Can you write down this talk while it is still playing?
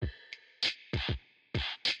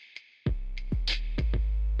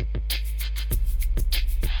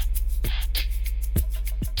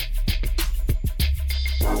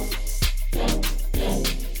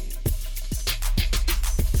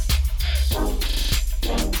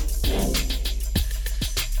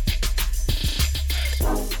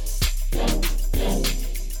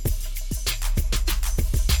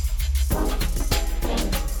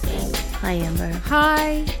Amber.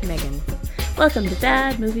 Hi, Megan. Welcome to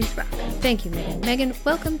Bad Movies Rock. Thank you, Megan. Megan,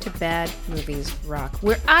 welcome to Bad Movies Rock,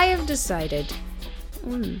 where I have decided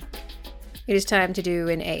it is time to do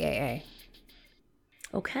an AAA.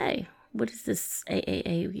 Okay. What is this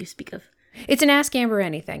AAA you speak of? It's an Ask Amber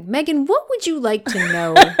Anything. Megan, what would you like to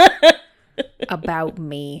know about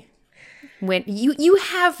me? When you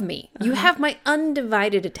have me. You have my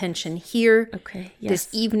undivided attention here this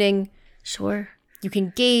evening. Sure. You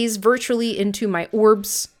can gaze virtually into my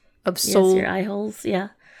orbs of soul. Yes, your eye holes, yeah.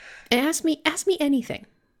 And ask me anything.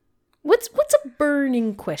 What's a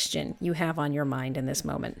burning question you have on your mind in this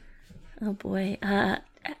moment? Oh boy.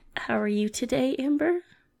 How are you today, Amber?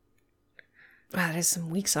 Wow, that is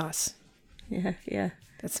some weak sauce. Yeah.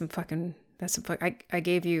 That's some fucking I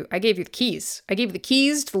gave you the keys. I gave you the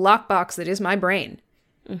keys to the lockbox that is my brain.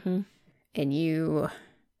 Mm-hmm. And you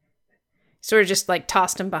sort of just like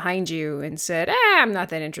tossed them behind you and said, I'm not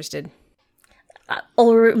that interested.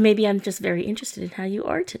 Or maybe I'm just very interested in how you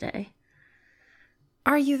are today.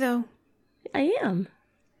 Are you, though? I am.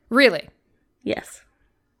 Really? Yes.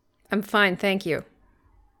 I'm fine, thank you.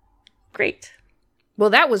 Great. Well,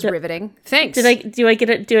 that was riveting. Thanks. Do I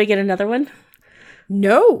get another one?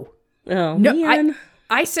 No. Oh, no, man.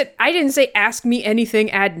 I didn't say ask me anything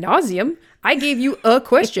ad nauseum. I gave you a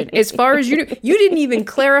question. As far as you knew, you didn't even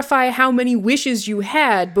clarify how many wishes you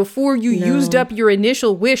had before you used up your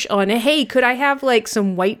initial wish on, hey, could I have like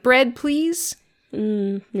some white bread, please?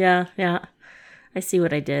 Yeah. I see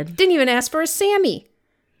what I did. Didn't even ask for a Sammy.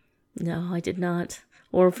 No, I did not.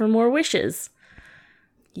 Or for more wishes.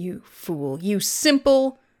 You fool. You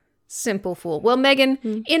simple fool. Well,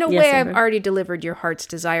 Megan, in a way, Amber. I've already delivered your heart's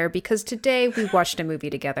desire because today we watched a movie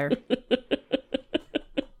together.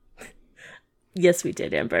 Yes, we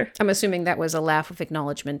did, Amber. I'm assuming that was a laugh of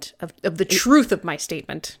acknowledgement of the truth of my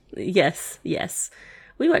statement. Yes.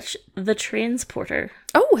 We watched The Transporter.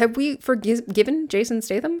 Oh, have we forgiven Jason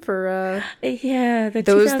Statham for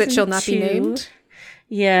those that shall not be named?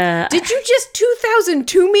 Yeah. Did you just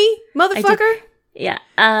 2002 me, motherfucker? Yeah.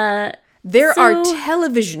 There are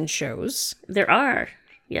television shows. There are.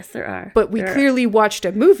 Yes, there are. But we clearly watched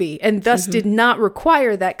a movie and thus did not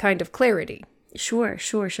require that kind of clarity. Sure.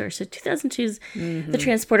 So 2002's The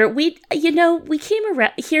Transporter. We came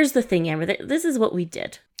around. Here's the thing, Amber. This is what we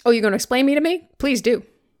did. Oh, you're going to explain me to me? Please do.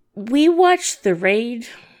 We watched The Raid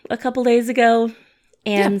a couple days ago.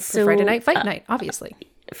 And so Friday Night Fight Night, obviously.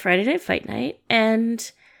 Friday Night Fight Night. And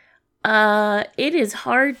it is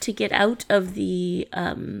hard to get out of the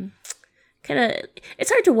it's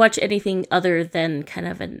hard to watch anything other than kind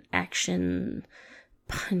of an action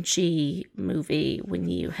punchy movie when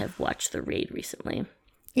you have watched The Raid recently.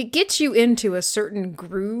 It gets you into a certain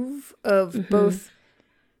groove of both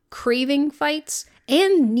craving fights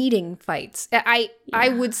and needing fights. I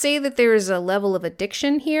would say that there is a level of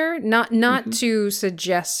addiction here, not to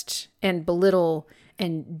suggest and belittle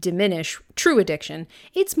and diminish true addiction.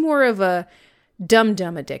 It's more of a dumb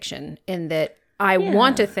addiction in that I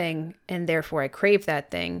want a thing and therefore I crave that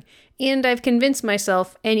thing. And I've convinced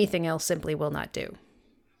myself anything else simply will not do.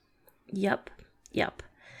 Yep.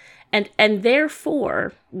 And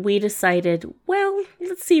therefore, we decided, well,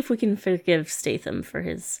 let's see if we can forgive Statham for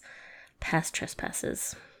his past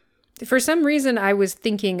trespasses. For some reason, I was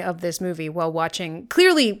thinking of this movie while watching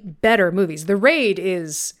clearly better movies. The Raid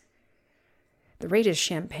is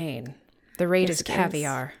champagne. The Raid is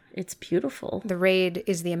caviar. It's beautiful. The Raid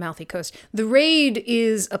is the Amalfi Coast. The Raid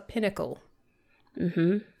is a pinnacle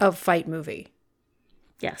of fight movie.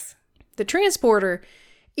 Yes. The Transporter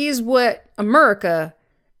is what America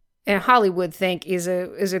and Hollywood think is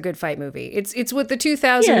a good fight movie. It's what the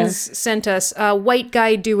 2000s sent us. A white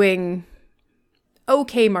guy doing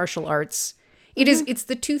okay martial arts. It's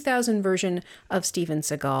the 2000 version of Steven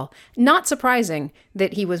Seagal. Not surprising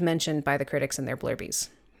that he was mentioned by the critics in their blurbies.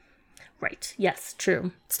 Right. Yes,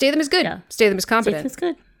 true. Statham is good. Yeah. Statham is competent. Statham is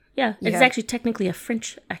good. Yeah. It's actually technically a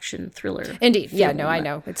French action thriller. Indeed. Yeah, no, I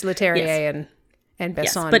know. It's Leterrier and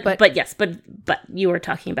Besson. Yes, but you were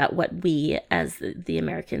talking about what we as the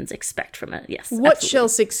Americans expect from it. Yes. What absolutely. Shall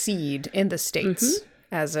succeed in the States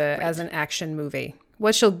as an action movie?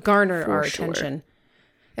 What shall garner our attention?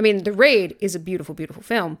 I mean, The Raid is a beautiful, beautiful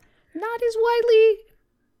film. Not as widely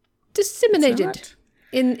disseminated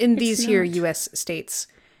in these here U.S. states.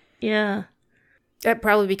 Yeah.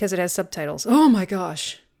 Probably because it has subtitles. Oh my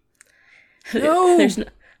gosh. No.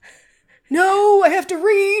 No, I have to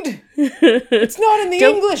read. It's not in the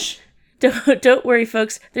English. Don't worry,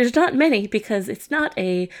 folks. There's not many because it's not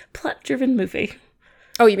a plot-driven movie.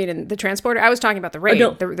 Oh, you mean in The Transporter? I was talking about The Raid.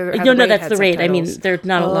 No, that's The Raid. I mean, there's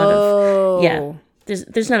not a lot of... Yeah.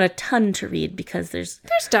 There's not a ton to read because there's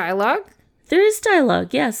dialogue. There is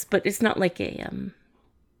dialogue, yes, but it's not like a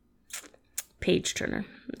page turner.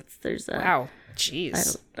 There's a Wow.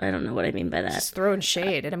 Jeez. I don't know what I mean by that. Just throwing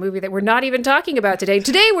shade at a movie that we're not even talking about today.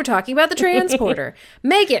 Today we're talking about The Transporter.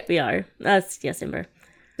 Megan. We are. Yes, Amber.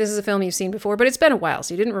 This is a film you've seen before, but it's been a while,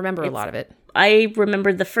 so you didn't remember a lot of it. I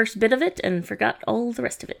remembered the first bit of it and forgot all the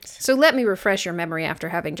rest of it. So let me refresh your memory after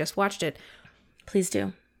having just watched it Please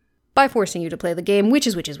do. by forcing you to play the game Which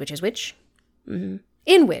is Which is Which is Which, in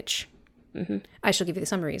which I shall give you the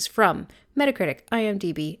summaries from Metacritic,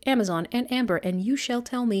 IMDb, Amazon, and Amber, and you shall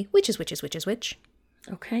tell me which is which is which is which.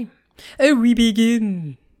 Okay. We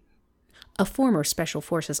begin. A former Special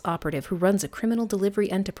Forces operative who runs a criminal delivery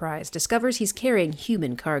enterprise discovers he's carrying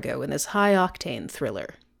human cargo in this high-octane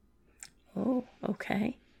thriller. Oh,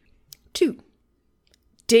 okay. 2.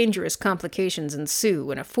 Dangerous complications ensue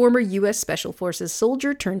when a former U.S. Special Forces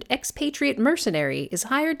soldier turned expatriate mercenary is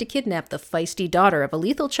hired to kidnap the feisty daughter of a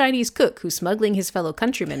lethal Chinese cook who's smuggling his fellow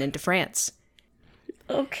countrymen into France.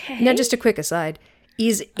 Okay. Now, just a quick aside.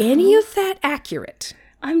 Is any of that accurate?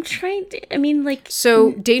 I'm trying to, I mean, like...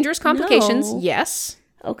 So, dangerous complications, no. yes.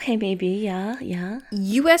 Okay, maybe, yeah.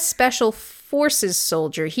 U.S. Special Forces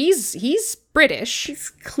soldier, he's British. She's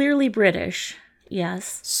clearly British,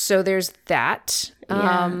 yes. So there's that.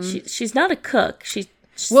 Yeah, she's not a cook. She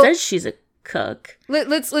says she's a cook.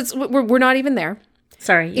 We're not even there.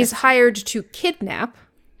 Sorry. Yes. Is hired to kidnap.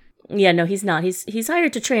 Yeah, no, he's not. He's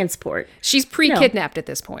hired to transport. She's pre-kidnapped at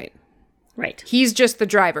this point. Right. He's just the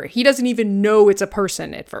driver. He doesn't even know it's a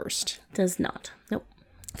person at first. Does not. Nope.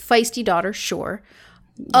 Feisty daughter, sure.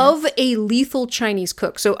 Yes. Of a lethal Chinese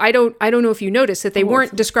cook. So I don't know if you noticed that they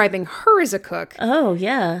weren't describing her as a cook. Oh,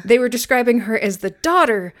 yeah. They were describing her as the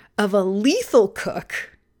daughter of a lethal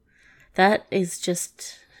cook. That is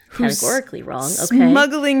just categorically wrong. Okay.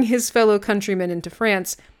 Smuggling his fellow countrymen into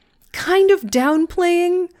France, kind of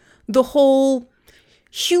downplaying the whole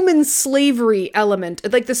human slavery element.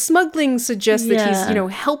 Like the smuggling suggests that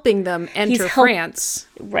he's, helping them enter France.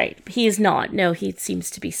 Right. He is not. No, he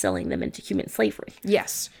seems to be selling them into human slavery.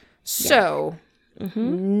 Yes. So,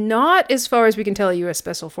 not as far as we can tell a U.S.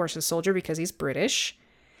 Special Forces soldier because he's British,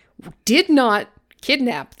 did not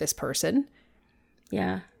kidnap this person.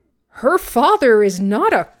 Yeah. Her father is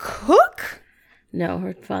not a cook? No,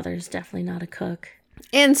 her father is definitely not a cook.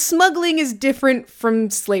 And smuggling is different from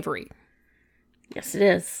slavery. Yes, it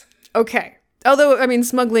is. Okay. Although, I mean,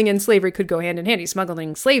 smuggling and slavery could go hand in hand. He's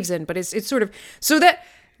smuggling slaves in, but it's sort of... So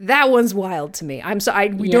that one's wild to me.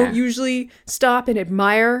 We don't usually stop and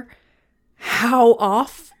admire how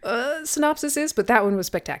off synopsis is, but that one was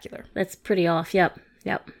spectacular. That's pretty off. Yep.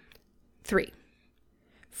 3.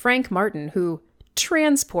 Frank Martin, who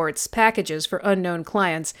transports packages for unknown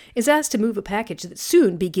clients, is asked to move a package that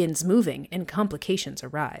soon begins moving and complications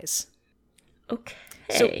arise. Okay.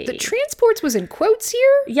 So the transports was in quotes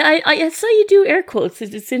here? Yeah, I saw you do air quotes.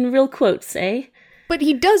 It's in real quotes, eh? But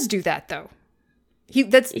he does do that, though. He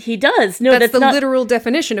does. No, that's the not, literal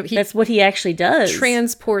definition of that's what he actually does.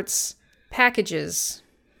 Transports packages.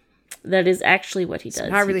 That is actually what he does.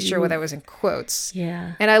 I'm not really sure why that was in quotes.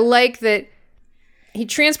 Yeah. And I like that he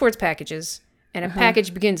transports packages and a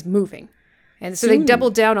package begins moving. And so they double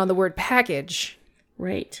down on the word package.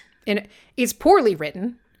 Right. And it's poorly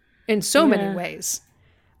written in so many ways.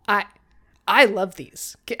 I love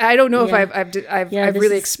these. I don't know if I've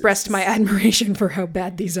really expressed my admiration for how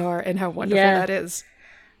bad these are and how wonderful that is.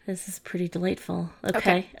 This is pretty delightful.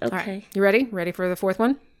 Okay. All right. You ready? Ready for the fourth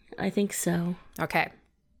one? I think so. Okay.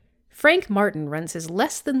 Frank Martin runs his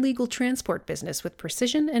less-than-legal transport business with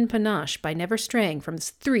precision and panache by never straying from his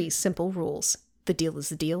 3 simple rules. The deal is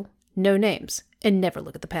the deal, no names, and never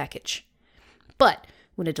look at the package. But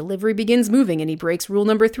when a delivery begins moving and he breaks rule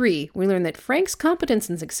number 3, we learn that Frank's competence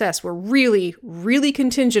and success were really, really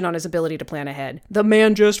contingent on his ability to plan ahead. The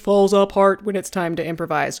man just falls apart when it's time to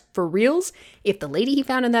improvise. For reals, if the lady he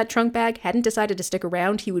found in that trunk bag hadn't decided to stick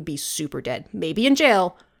around, he would be super dead. Maybe in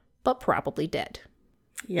jail, but probably dead.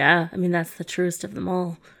 Yeah, I mean, that's the truest of them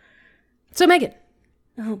all. So, Megan.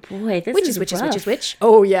 Oh, boy, this which is which rough. is which is which?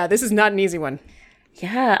 Oh, yeah, this is not an easy one.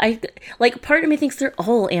 Yeah, part of me thinks they're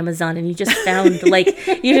all Amazon, and you just found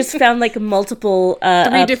multiple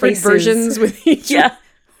 3 different places. versions with each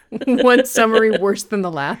one summary worse than the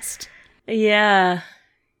last. Yeah.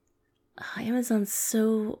 Oh, Amazon's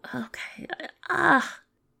so okay.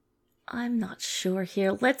 I'm not sure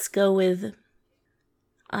here. Let's go with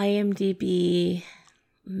IMDb,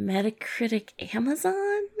 Metacritic,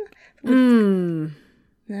 Amazon.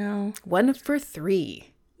 No. 1 for 3.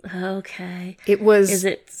 Okay. Is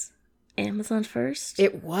it Amazon first?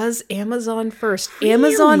 It was Amazon first. Really?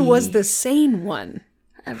 Amazon was the sane one.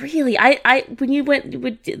 Really, I when you went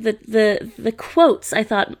with the quotes, I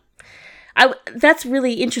thought that's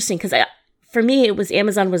really interesting because for me it was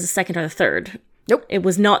Amazon was the second or the third. Nope, it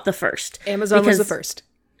was not the first. Amazon was the first.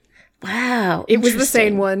 Wow, it was the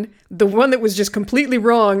same one. The one that was just completely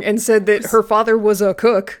wrong and said that her father was a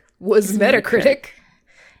cook was Metacritic.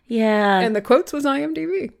 Yeah, and the quotes was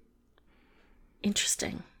IMDb.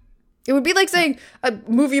 Interesting. It would be like saying a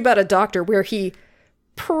movie about a doctor where he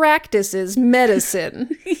practices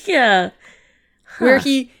medicine. Yeah. Huh. Where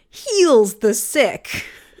he heals the sick.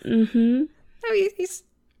 Mm-hmm. Oh, he's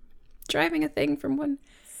driving a thing from one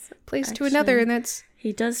place to another, and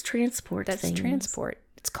he does transport things. That's transport.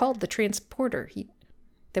 It's called the transporter.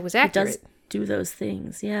 That was accurate. He does do those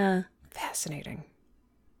things, yeah. Fascinating.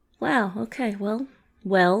 Wow, okay, well.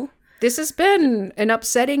 This has been an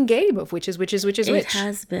upsetting game of which is which. It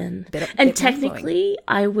has been. And technically,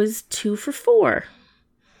 I was 2 for 4.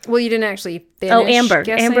 Well, you didn't actually finish. Oh, Amber.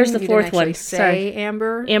 Guessing. Amber's the you fourth didn't one. Say Sorry.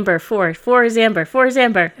 Amber. Amber, 4. 4 is Amber. 4 is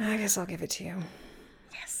Amber. I guess I'll give it to you.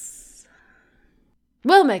 Yes.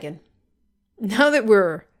 Well, Megan, now that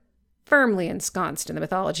we're firmly ensconced in the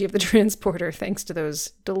mythology of the transporter, thanks to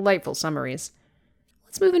those delightful summaries,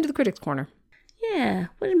 let's move into the Critics' Corner. Yeah.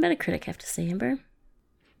 What did Metacritic have to say, Amber?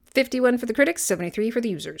 51 for the critics, 73 for the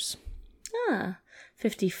users.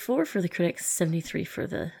 54 for the critics, 73 for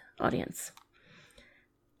the audience.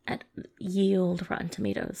 At yield Rotten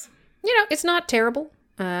Tomatoes. You know, it's not terrible.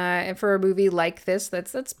 And for a movie like this,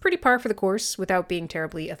 that's pretty par for the course without being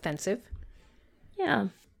terribly offensive. Yeah.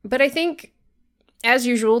 But I think, as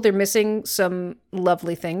usual, they're missing some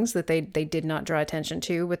lovely things that they did not draw attention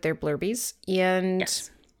to with their blurbies.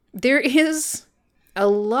 And there is a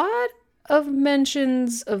lot of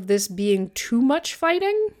mentions of this being too much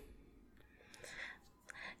fighting.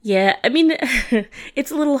 Yeah, I mean,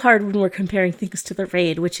 it's a little hard when we're comparing things to The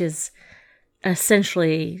Raid, which is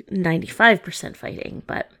essentially 95% fighting,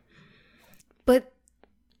 but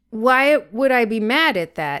why would I be mad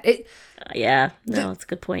at that? It's a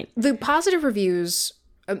good point. The positive reviews,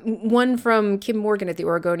 one from Kim Morgan at The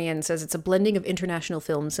Oregonian says it's a blending of international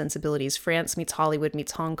film sensibilities. France meets Hollywood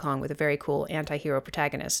meets Hong Kong with a very cool anti-hero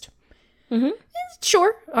protagonist. Mm-hmm.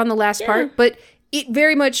 Sure, on the last part, but it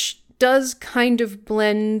very much does kind of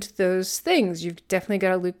blend those things. You've definitely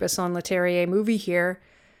got a Luc Besson-Leterrier movie here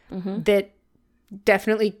that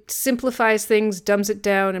definitely simplifies things, dumbs it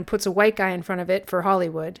down, and puts a white guy in front of it for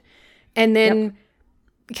Hollywood. And then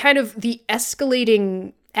kind of the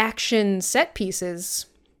escalating action set pieces,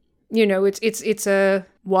 you know, it's a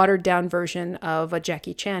watered down version of a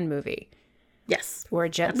Jackie Chan movie. Yes. Or a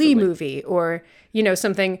Jet Li movie, or, you know,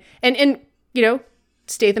 something. And you know,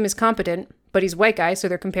 Statham is competent, but he's a white guy, so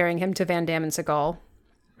they're comparing him to Van Damme and Seagal.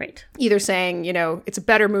 Right. Either saying, you know, it's a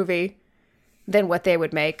better movie than what they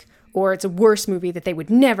would make, or it's a worse movie that they would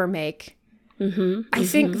never make. I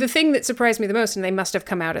think the thing that surprised me the most, and they must have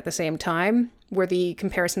come out at the same time, were the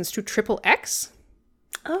comparisons to Triple X.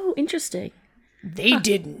 Oh, interesting. They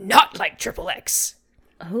did not like Triple X.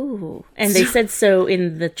 Oh, and they said so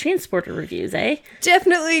in the Transporter reviews, eh?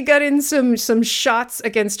 Definitely got in some shots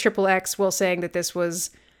against Triple X while saying that this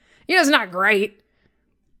was, you know, it's not great,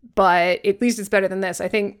 but at least it's better than this. I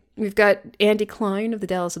think we've got Andy Klein of the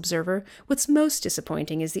Dallas Observer. What's most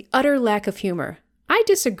disappointing is the utter lack of humor. I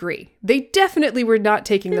disagree. They definitely were not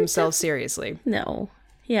taking themselves seriously. No.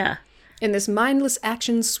 Yeah. In this mindless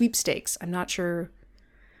action sweepstakes, I'm not sure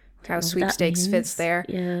how sweepstakes fits there.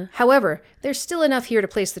 Yeah. However, there's still enough here to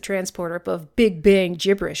place the transporter above big bang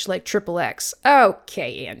gibberish like Triple X.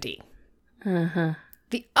 Okay, Andy. The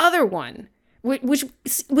other one, which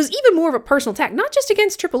was even more of a personal attack, not just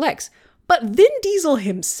against Triple X, but Vin Diesel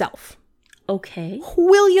himself. Okay.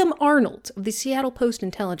 William Arnold of the Seattle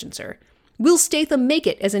Post-Intelligencer. Will Statham make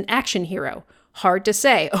it as an action hero? Hard to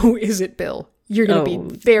say. Oh, is it, Bill? You're going to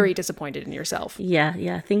be very disappointed in yourself.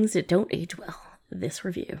 Yeah. Things that don't age well. This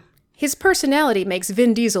review. His personality makes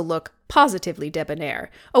Vin Diesel look positively debonair.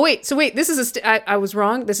 Oh, wait. This is I was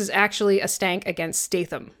wrong. This is actually a stank against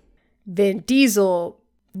Statham. Vin Diesel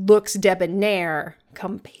looks debonair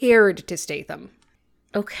compared to Statham.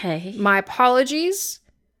 Okay. My apologies.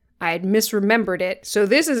 I had misremembered it. So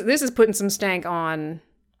this is putting some stank on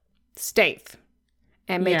Stath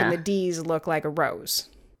and making the D's look like a rose.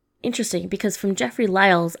 Interesting, because from Jeffrey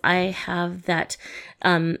Lyles, I have that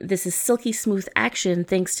this is silky smooth action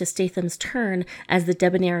thanks to Statham's turn as the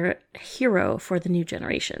debonair hero for the new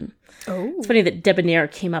generation. Oh, it's funny that debonair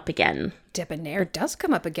came up again. Debonair does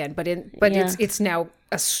come up again, but it's now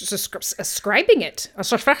ascribing it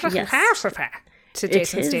to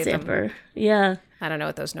Jason Statham. Amber. Yeah, I don't know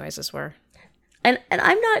what those noises were, and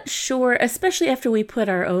I'm not sure, especially after we put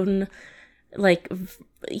our own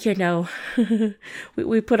you know,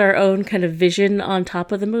 we put our own kind of vision on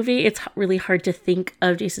top of the movie. It's really hard to think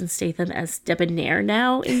of Jason Statham as debonair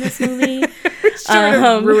now in this movie. We sort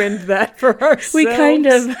of ruined that for ourselves.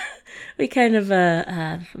 We kind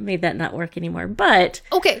of made that not work anymore. But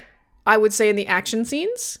okay, I would say in the action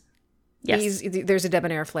scenes, yes, there's a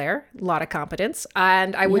debonair flair, a lot of competence,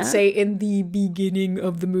 and I would say in the beginning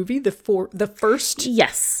of the movie, the first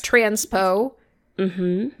transpo.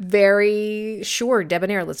 Mm-hmm. Very sure,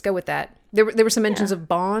 debonair. Let's go with that. There were some mentions of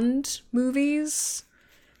Bond movies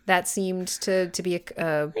that seemed to be a.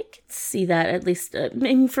 I could see that at least,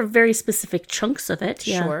 maybe for very specific chunks of it.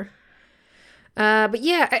 Yeah. Sure. But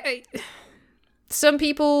yeah, some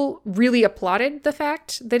people really applauded the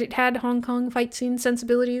fact that it had Hong Kong fight scene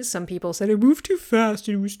sensibilities. Some people said it moved too fast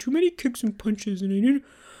and it was too many kicks and punches, and I didn't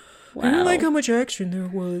like how much action there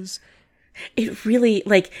was. It really,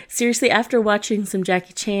 like, seriously, after watching some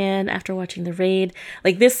Jackie Chan, after watching The Raid,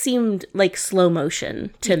 like, this seemed like slow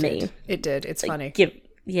motion to me. It did. It's funny.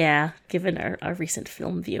 Given our recent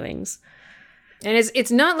film viewings. And it's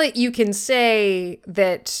not like you can say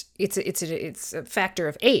that it's a factor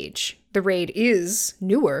of age. The Raid is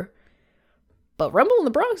newer, but Rumble in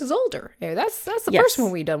the Bronx is older. Yeah, that's the first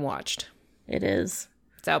one we done watched. It is.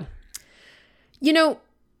 So,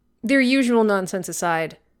 their usual nonsense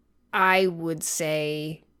aside, I would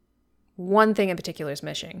say one thing in particular is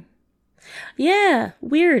missing. Yeah,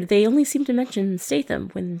 weird. They only seem to mention Statham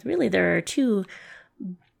when really there are two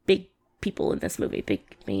big people in this movie, big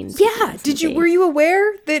main. Yeah, were you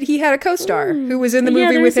aware that he had a co-star who was in the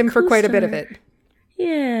movie with him for quite a bit of it?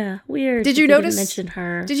 Yeah, weird. Did you notice? Mention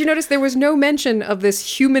her? Did you notice there was no mention of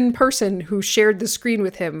this human person who shared the screen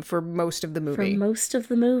with him for most of the movie? For most of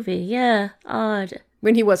the movie, yeah, odd.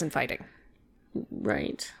 When he wasn't fighting,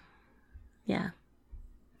 right? Yeah.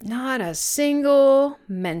 Not a single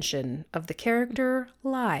mention of the character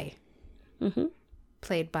Lai,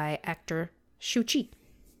 played by actor Shu Qi,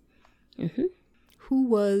 who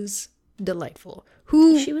was delightful.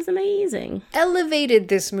 She was amazing. Elevated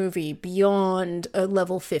this movie beyond a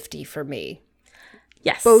level 50 for me.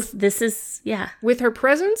 Yes. With her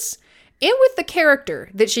presence and with the character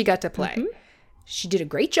that she got to play. She did a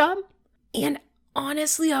great job. And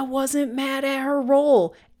honestly, I wasn't mad at her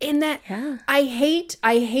role. In that, I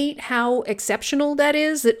hate how exceptional that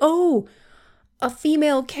is. That, a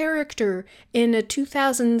female character in a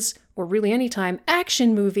 2000s, or really any time,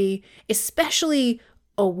 action movie, especially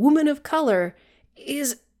a woman of color,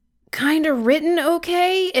 is kind of written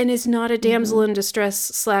okay and is not a damsel in distress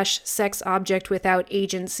 / sex object without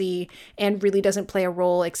agency and really doesn't play a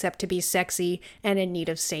role except to be sexy and in need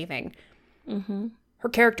of saving. Her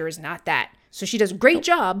character is not that. So she does a great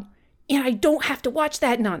job. And I don't have to watch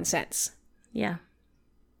that nonsense. Yeah.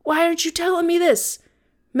 Why aren't you telling me this?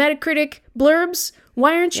 Metacritic blurbs?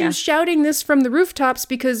 Why aren't you shouting this from the rooftops?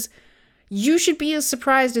 Because you should be as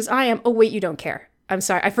surprised as I am. Oh, wait, you don't care. I'm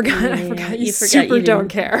sorry. I forgot. You don't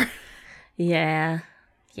care. Yeah.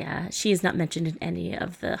 Yeah. She is not mentioned in any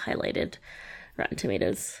of the highlighted Rotten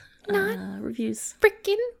Tomatoes reviews.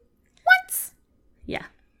 Freaking once. Yeah.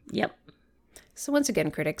 Yep. So once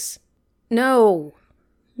again, critics, no.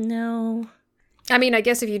 I mean, I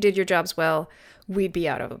guess if you did your jobs well, we'd be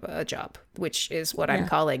out of a job, which is what I'm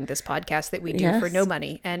calling this podcast that we do for no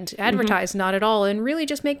money and advertise not at all and really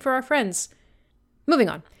just make for our friends. Moving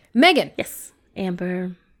on. Megan. Yes.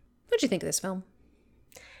 Amber. What'd you think of this film?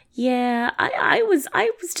 Yeah, I was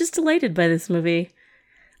just delighted by this movie.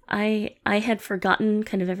 I had forgotten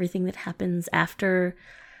kind of everything that happens after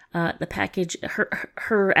the package,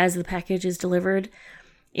 her as the package is delivered.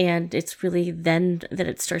 And it's really then that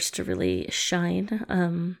it starts to really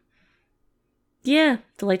shine. Yeah,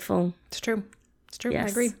 delightful. It's true. Yes. I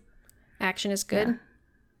agree. Action is good.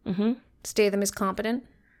 Yeah. Statham is competent.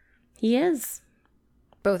 He is.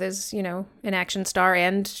 Both as, an action star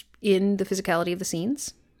and in the physicality of the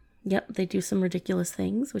scenes. Yep, they do some ridiculous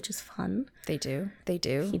things, which is fun. They do.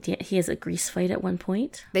 He has a grease fight at one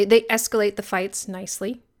point. They escalate the fights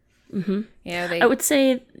nicely. Yeah, I would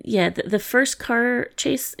say, the first car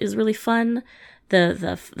chase is really fun.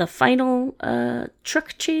 The final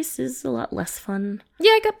truck chase is a lot less fun.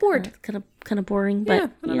 Yeah, I got bored. Kind of boring, but I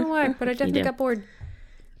don't know why, but I definitely got bored.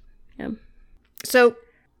 Yeah. So,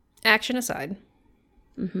 action aside,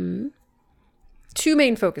 two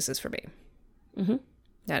main focuses for me.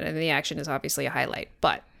 Now, the action is obviously a highlight,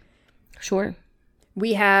 but sure,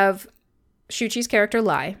 we have Shu Qi's character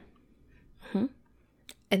Lai.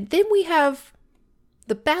 And then we have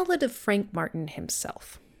the Ballad of Frank Martin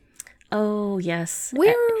himself. Oh, yes.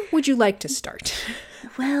 Where would you like to start?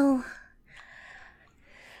 Well,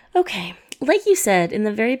 okay. like you said in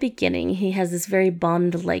the very beginning, he has this very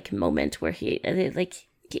Bond-like moment where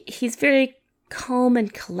he's very calm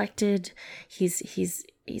and collected. He's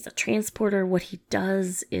a transporter. What he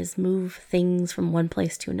does is move things from one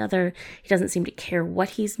place to another. He doesn't seem to care what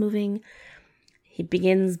he's moving. He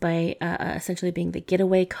begins by essentially being the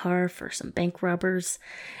getaway car for some bank robbers,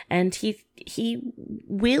 and he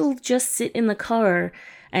will just sit in the car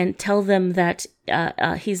and tell them that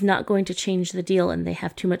he's not going to change the deal, and they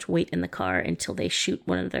have too much weight in the car until they shoot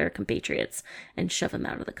one of their compatriots and shove him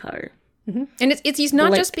out of the car. Mm-hmm. And he's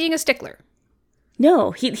not just being a stickler.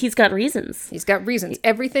 No, he's got reasons. He's got reasons.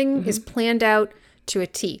 Everything is planned out to a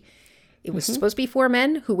T. It was supposed to be 4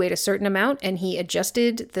 men who weighed a certain amount, and he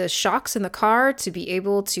adjusted the shocks in the car to be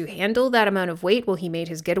able to handle that amount of weight while he made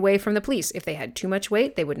his getaway from the police. If they had too much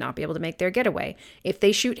weight, they would not be able to make their getaway. If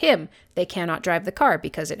they shoot him, they cannot drive the car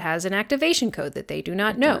because it has an activation code that they do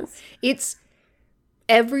not know.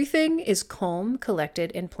 Everything is calm,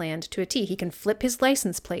 collected, and planned to a T. He can flip his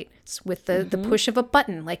license plate with the push of a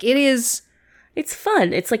button. Like, it is... It's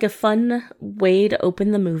fun. It's like a fun way to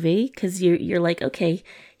open the movie because you're like, okay,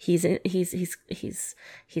 he's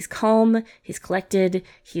calm, he's collected,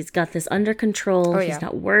 he's got this under control. He's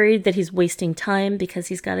not worried that he's wasting time because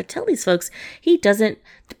he's got to tell these folks he doesn't.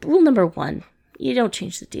 Rule number 1: you don't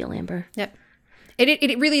change the deal, Amber. Yep.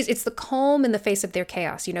 It really is. It's the calm in the face of their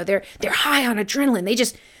chaos. You know, they're high on adrenaline. They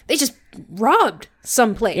just robbed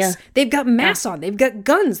someplace. Yeah. They've got masks on. They've got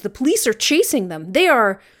guns. The police are chasing them.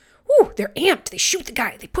 They're amped. They shoot the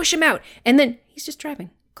guy. They push him out. And then he's just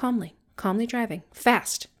driving calmly driving,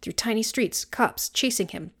 fast, through tiny streets, cops chasing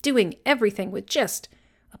him, doing everything with just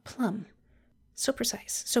a plum. So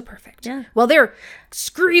precise, so perfect. Yeah. While they're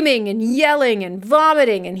screaming and yelling and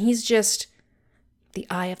vomiting, and he's just the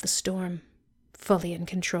eye of the storm, fully in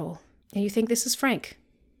control. And you think this is Frank.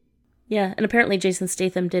 Yeah, and apparently Jason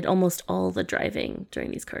Statham did almost all the driving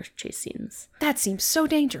during these car chase scenes. That seems so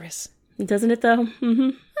dangerous. Doesn't it, though? Mm-hmm.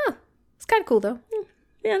 Huh. It's kind of cool, though.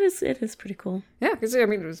 Yeah, it is pretty cool. Yeah, because, I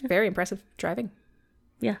mean, it was very impressive driving.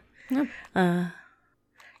 Yeah.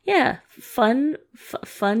 Yeah, fun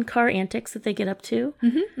car antics that they get up to.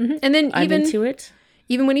 Mm-hmm, mm-hmm. And then I'm into it.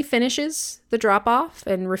 Even when he finishes the drop-off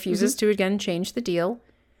and refuses to, again, change the deal,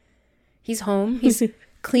 he's home. He's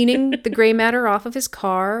cleaning the gray matter off of his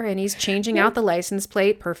car, and he's changing out the license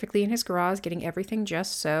plate perfectly in his garage, getting everything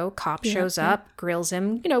just so. Cop shows up, grills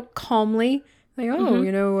him, calmly.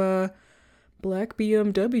 Like, black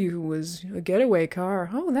BMW was a getaway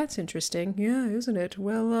car. Oh, that's interesting. Yeah, isn't it?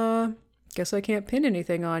 Well, guess I can't pin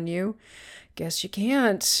anything on you. Guess you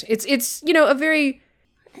can't. It's a very...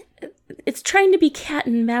 It's trying to be cat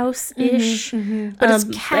and mouse-ish. But it's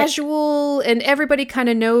casual, and everybody kind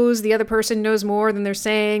of knows the other person knows more than they're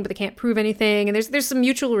saying, but they can't prove anything. And there's some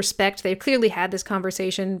mutual respect. They've clearly had this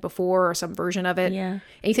conversation before, or some version of it. Yeah. And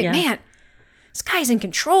you think, man, this guy's in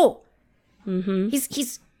control. Mm-hmm.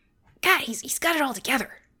 He's got it all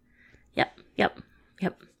together. Yep.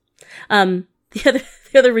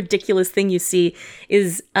 The other ridiculous thing you see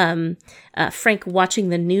is Frank watching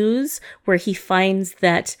the news, where he finds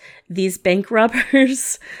that these bank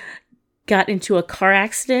robbers got into a car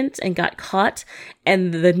accident and got caught,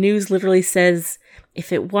 and the news literally says,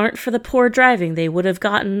 if it weren't for the poor driving, they would have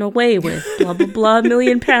gotten away with blah, blah, blah,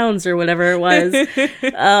 £1,000,000 or whatever it was.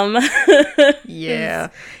 Yeah.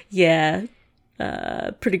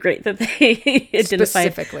 Pretty great that they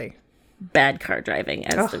identified specifically bad car driving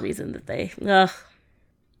as the reason that they...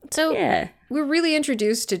 So we're really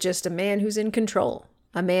introduced to just a man who's in control,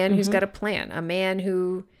 a man who's got a plan, a man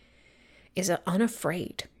who is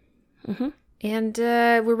unafraid. Mm-hmm. And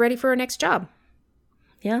we're ready for our next job.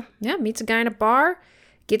 Yeah, meets a guy in a bar,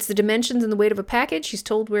 gets the dimensions and the weight of a package. He's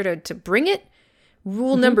told where to bring it.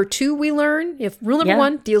 Rule number 2, we learn. If rule number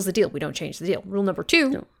 1, deal's the deal. We don't change the deal. Rule number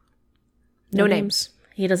 2, no names.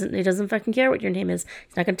 He doesn't fucking care what your name is.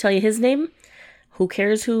 He's not going to tell you his name. Who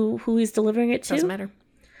cares who he's delivering it to?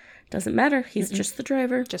 Doesn't matter. He's just the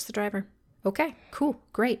driver. Okay, cool,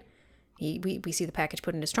 great. We see the package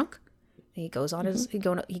put in his trunk. He goes on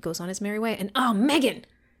his merry way. And Megan.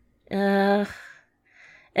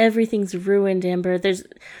 Everything's ruined, Amber.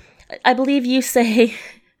 I believe you said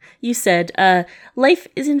life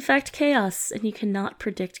is in fact chaos, and you cannot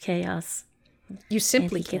predict chaos. You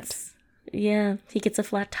simply can't. He gets a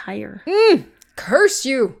flat tire. Curse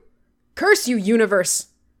you, universe.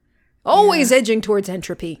 Always edging towards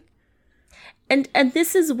entropy. And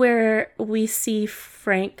this is where we see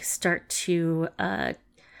Frank start to,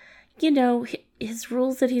 his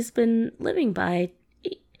rules that he's been living by.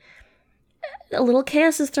 A little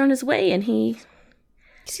chaos is thrown his way, and he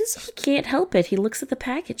He can't help it. He looks at the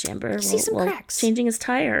package, Amber. You see some cracks. Changing his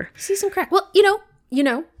tire. You see some cracks. Well,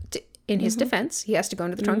 in his defense, he has to go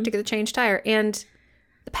into the trunk to get the changed tire, and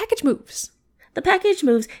the package moves. The package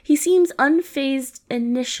moves. He seems unfazed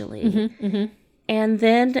initially. And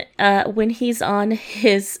then when he's on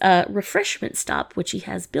his refreshment stop, which he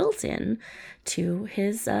has built in to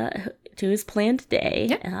his planned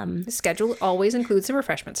day. The schedule always includes a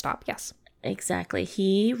refreshment stop, yes. Exactly.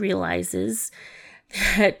 He realizes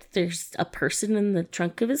that there's a person in the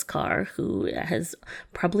trunk of his car who has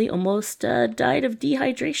probably almost died of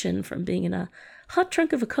dehydration from being in a hot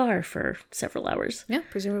trunk of a car for several hours. Yeah,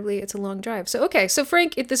 presumably it's a long drive. So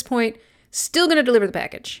Frank, at this point, still going to deliver the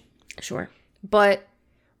package. Sure. But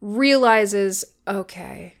realizes,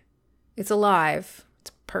 okay, it's alive.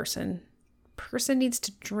 It's a person. Person needs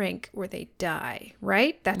to drink or they die,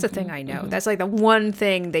 right? That's a thing I know. That's like the one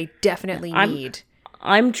thing they definitely need.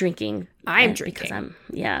 I'm drinking. I'm drinking.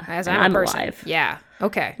 Because I'm I'm a person. alive. Yeah.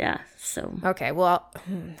 Okay. Yeah. So. Okay. Well,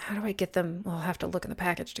 how do I get them? Well, I'll have to look in the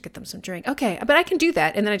package to get them some drink. Okay. But I can do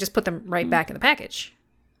that. And then I just put them right back in the package.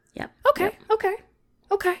 Yeah. Okay. Yep.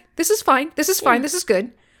 Okay. This is fine. This is fine. This is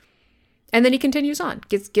good. And then he continues on.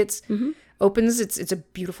 Opens. It's a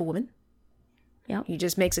beautiful woman. Yeah. He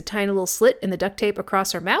just makes a tiny little slit in the duct tape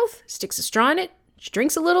across her mouth, sticks a straw in it. She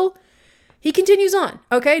drinks a little. He continues on.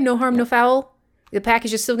 Okay. No harm, no foul. The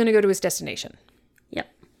package is still going to go to his destination.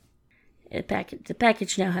 Yep. The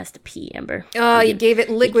package now has to pee, Amber. Oh, you gave it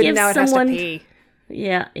liquid and now it has to pee.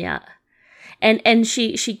 Yeah. And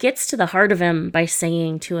she gets to the heart of him by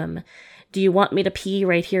saying to him, "Do you want me to pee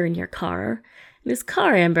right here in your car?" And his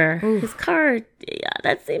car, Amber. Oof. His car, yeah,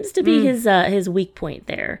 that seems to be his weak point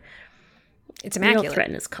there. It's immaculate. You don't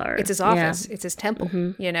threaten his car. It's his office. Yeah. It's his temple.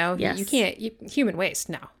 Yes. You can't. Human waste.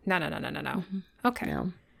 No. Okay.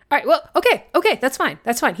 No. All right. Well, okay. That's fine.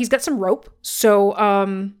 He's got some rope. So,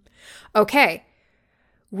 okay.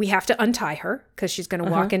 We have to untie her because she's going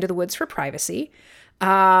to walk into the woods for privacy.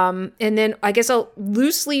 And then I guess I'll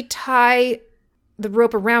loosely tie the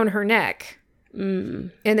rope around her neck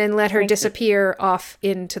and then let her disappear off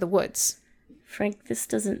into the woods. Frank,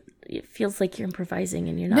 it feels like you're improvising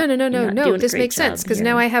and you're not. No. This makes sense because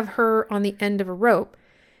now I have her on the end of a rope.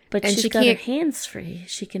 But she's got her hands free.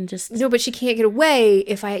 She can just... No, but she can't get away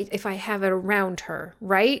if I have it around her,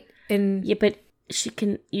 right? And yeah, but she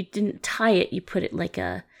can... You didn't tie it. You put it like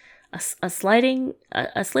a sliding...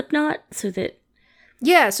 a slip knot so that...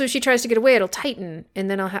 Yeah, so if she tries to get away, it'll tighten,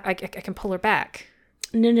 and then I can pull her back.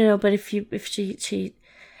 No, but if she...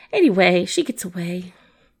 Anyway, she gets away.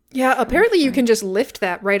 Yeah, apparently you can just lift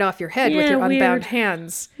that right off your head with your unbound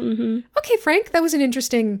hands. Okay, Frank, that was an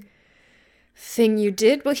interesting... thing you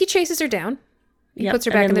did. Well, he chases her down. He puts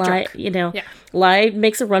her back in the trunk. Lai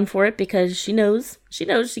makes a run for it because she knows you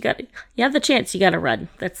have the chance, you gotta run.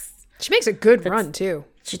 She makes a good run too.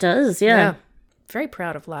 She does, yeah. Very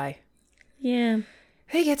proud of Lai. Yeah.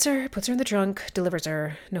 He gets her, puts her in the trunk, delivers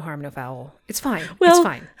her. No harm, no foul. It's fine. Well,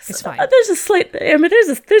 it's fine. There's a slight. I mean,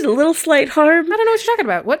 there's a little slight harm. I don't know what you're talking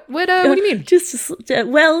about. What do you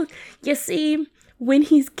mean? Well, you see, when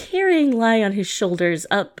he's carrying Lai on his shoulders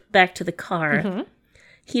up back to the car,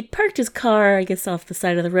 he'd parked his car, I guess, off the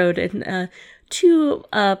side of the road, and two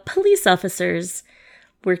police officers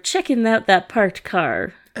were checking out that parked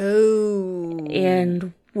car. Oh.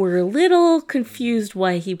 And were a little confused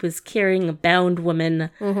why he was carrying a bound woman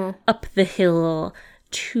up the hill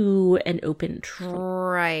to an open trunk.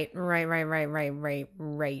 Right.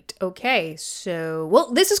 Okay, so...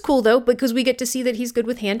 Well, this is cool, though, because we get to see that he's good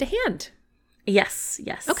with hand-to-hand. Yes.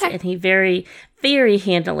 Okay. And he very, very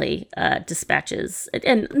handily dispatches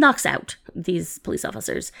and knocks out these police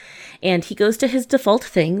officers. And he goes to his default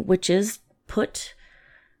thing, which is put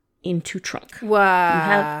into trunk.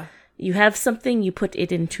 Wow. You have something, you put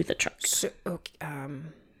it into the trunk. So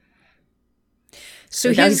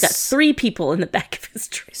now he's got 3 people in the back of his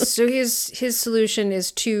trunk. So his solution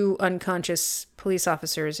is 2 unconscious police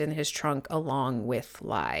officers in his trunk along with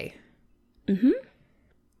Lai.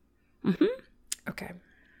 Okay.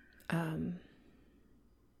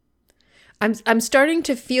 I'm starting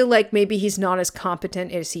to feel like maybe he's not as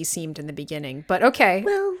competent as he seemed in the beginning, but okay.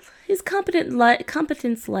 Well, his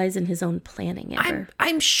competence lies in his own planning, Amber.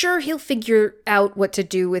 I'm sure he'll figure out what to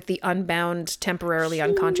do with the unbound, temporarily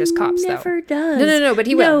unconscious cops, though. Never does. No, but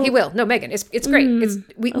he will. He will. No, Megan, it's great.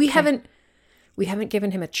 We haven't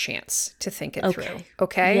given him a chance to think it through.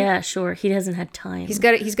 Okay. Yeah, sure. He hasn't had time. He's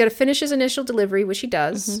got to finish his initial delivery, which he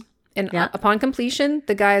does, and upon completion,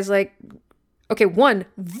 the guy's like, okay, 1,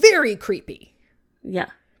 very creepy. Yeah.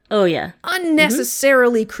 Oh, yeah.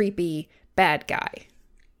 Unnecessarily creepy bad guy.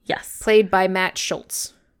 Yes. Played by Matt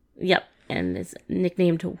Schultz. Yep. and is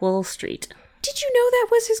nicknamed Wall Street. Did you know that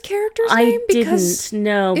was his character's name? Because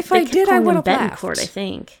no. If I did, I would have laughed. Bettencourt, I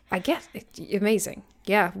think. I guess. Amazing.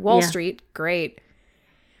 Yeah, Wall Street, great.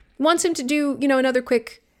 Wants him to do, another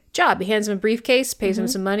quick job. He hands him a briefcase, pays him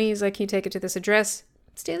some money. He's like, can you take it to this address?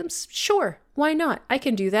 Statham's, sure, why not? I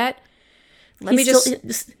can do that.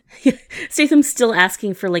 Statham's still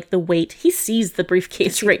asking for like the weight. He sees the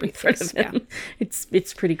briefcase right in front of him. Yeah.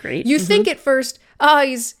 It's pretty great. You think at first,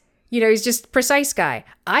 he's just a precise guy.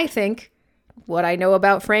 I think what I know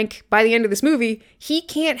about Frank by the end of this movie, he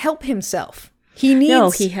can't help himself. He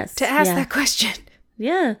needs to ask that question.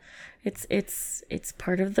 Yeah. It's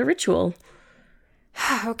part of the ritual.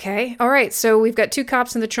 Okay. All right. So we've got 2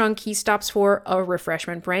 cops in the trunk. He stops for a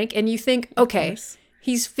refreshment break. And you think, okay,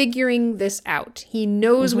 he's figuring this out. He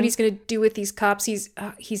knows what he's going to do with these cops. He's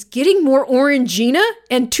getting more Orangina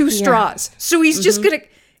and 2 straws. So he's just going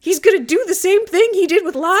to do the same thing he did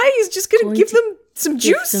with Lai. He's just going to give them some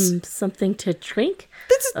juice. Give them something to drink?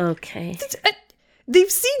 Okay.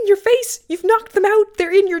 They've seen your face. You've knocked them out.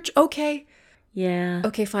 They're in your... Okay. Yeah.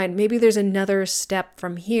 Okay, fine. Maybe there's another step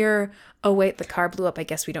from here. Oh, wait, the car blew up. I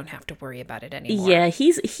guess we don't have to worry about it anymore. Yeah,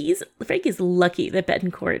 Frank is lucky that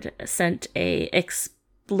Bettencourt sent a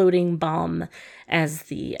exploding bomb as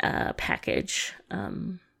the package,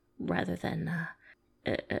 rather than,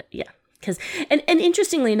 Because, and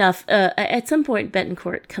interestingly enough, at some point,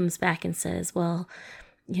 Bettencourt comes back and says, well,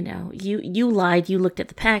 you lied, you looked at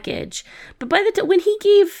the package. But by the time,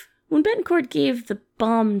 when Bettencourt gave the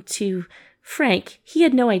bomb to Frank, he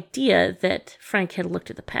had no idea that Frank had looked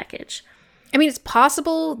at the package. I mean, it's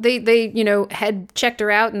possible they had checked her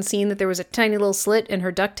out and seen that there was a tiny little slit in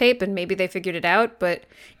her duct tape, and maybe they figured it out, but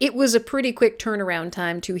it was a pretty quick turnaround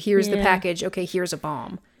time to here's the package, okay, here's a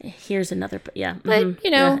bomb. Here's another, yeah. But,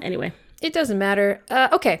 anyway. It doesn't matter.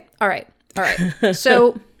 Okay, all right.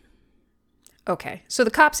 So, so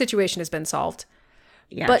the cop situation has been solved,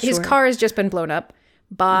 but his car has just been blown up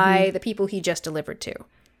by the people he just delivered to.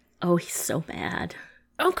 Oh, he's so mad.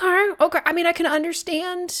 Okay. I mean, I can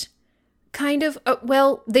understand, kind of.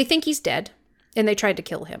 They think he's dead, and they tried to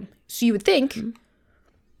kill him. So you would think,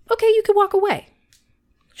 okay, you could walk away.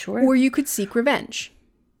 Sure. Or you could seek revenge.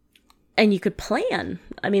 And you could plan.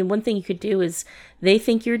 I mean, one thing you could do is they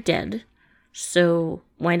think you're dead, so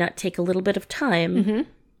why not take a little bit of time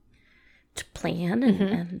to plan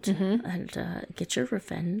and get your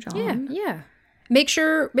revenge on? Yeah. Make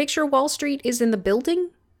sure Wall Street is in the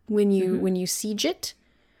building when you siege it.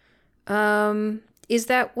 Is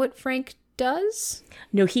that what Frank does?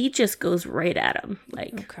 No, he just goes right at him,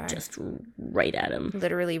 just right at him.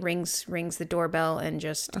 Literally rings the doorbell and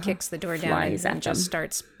just kicks the door down and just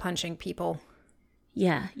starts punching people.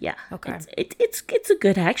 Yeah. Okay. It's a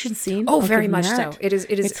good action scene. Oh, very much so. It is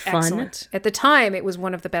it's excellent. Fun. At the time, it was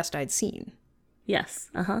one of the best I'd seen. Yes.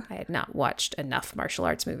 I had not watched enough martial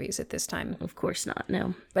arts movies at this time. Of course not.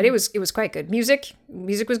 No. But it was quite good. Music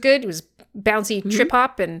was good. It was bouncy trip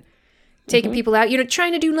hop and taking people out.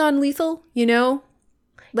 Trying to do non-lethal.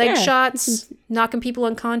 Leg shots, knocking people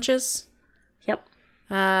unconscious. Yep.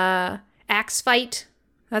 Axe fight.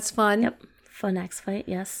 That's fun. Yep. Fun axe fight.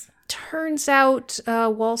 Yes. Turns out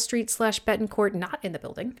Wall Street / Bettencourt not in the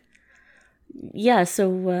building. Yeah,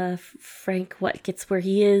 so Frank, gets where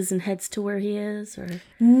he is and heads to where he is? Or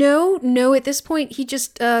No, at this point, he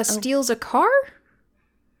just steals a car?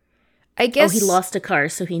 I guess... Oh, he lost a car,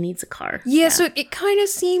 so he needs a car. Yeah, so it kind of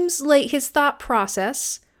seems like his thought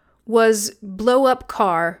process was blow up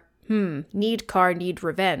car, need car, need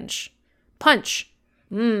revenge. Punch,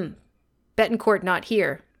 Bettencourt not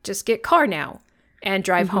here, just get car now, and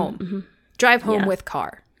drive home. Drive home with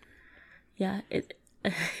car. Yeah,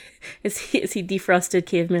 Is he defrosted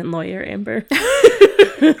caveman lawyer, Amber?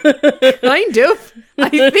 Kind of.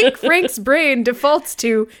 I think Frank's brain defaults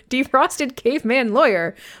to defrosted caveman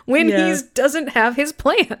lawyer when he doesn't have his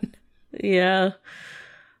plan. Yeah.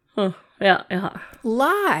 Oh, yeah.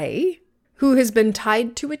 Lai, who has been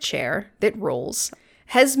tied to a chair that rolls,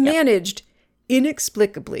 has managed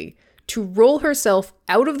inexplicably to roll herself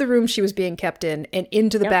out of the room she was being kept in and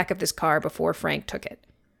into the back of this car before Frank took it.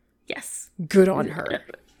 Yes. Good on her.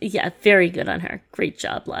 Yeah, very good on her. Great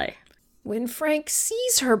job, Lai. When Frank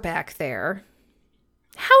sees her back there,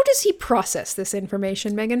 how does he process this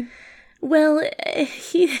information, Megan? Well,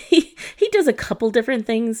 he does a couple different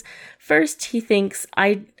things. First, he thinks,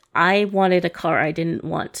 I wanted a car. I didn't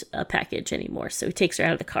want a package anymore. So he takes her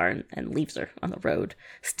out of the car and leaves her on the road,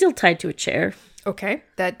 still tied to a chair. Okay,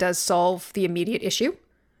 that does solve the immediate issue.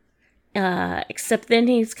 Except then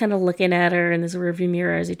he's kind of looking at her in his rearview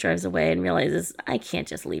mirror as he drives away and realizes, I can't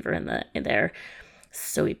just leave her in there.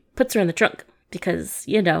 So he puts her in the trunk because,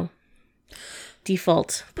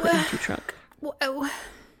 Default, put into trunk.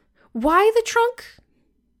 Why the trunk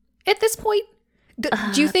at this point?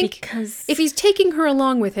 Do you think because if he's taking her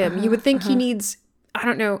along with him, you would think he needs, I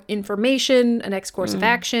don't know, information, an next course of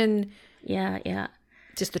action? Yeah.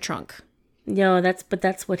 Just the trunk. No,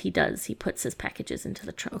 that's what he does. He puts his packages into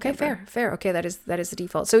the trunk. Okay, fair. Okay, that is the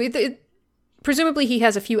default. So presumably he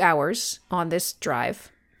has a few hours on this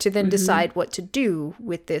drive to then decide what to do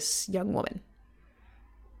with this young woman.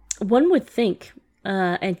 One would think,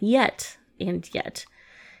 and yet,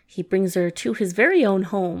 he brings her to his very own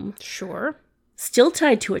home. Sure. Still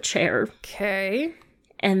tied to a chair. Okay.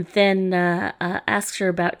 And then asks her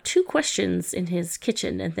about 2 questions in his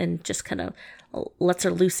kitchen, and then just kind of lets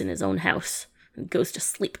her loose in his own house and goes to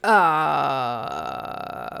sleep. Okay.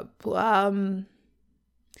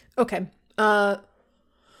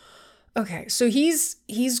 Okay. So he's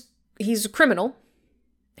a criminal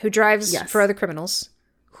who drives for other criminals,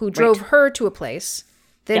 who drove her to a place,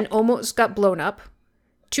 then almost got blown up.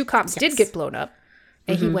 2 cops did get blown up.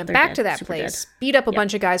 And he went back to that place, beat up a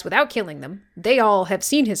bunch of guys without killing them. They all have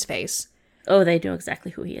seen his face. Oh, they know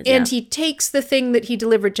exactly who he is. And he takes the thing that he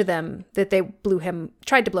delivered to them that they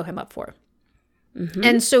tried to blow him up for.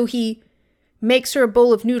 And so he makes her a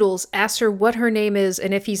bowl of noodles, asks her what her name is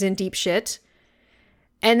and if he's in deep shit,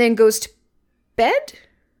 and then goes to bed?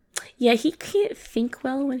 Yeah, he can't think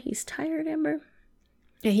well when he's tired, Amber.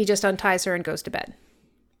 And he just unties her and goes to bed.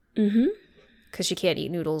 Because she can't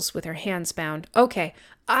eat noodles with her hands bound. Okay.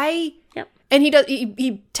 And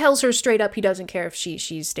he tells her straight up he doesn't care if she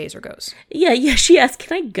stays or goes. Yeah, she asks,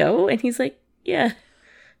 can I go? And he's like, yeah,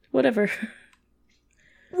 whatever.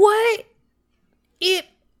 What?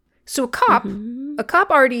 So a cop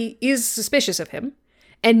already is suspicious of him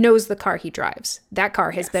and knows the car he drives. That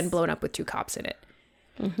car has been blown up with 2 cops in it.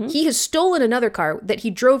 He has stolen another car that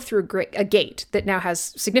he drove through a gate that now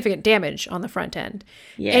has significant damage on the front end.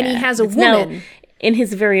 Yeah, and he has a woman in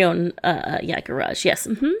his very own garage. Yes.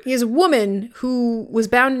 He has a woman who was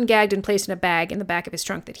bound and gagged and placed in a bag in the back of his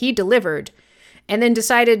trunk that he delivered and then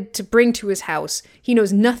decided to bring to his house. He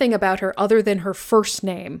knows nothing about her other than her first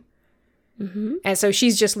name. And so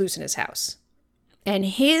she's just loose in his house. And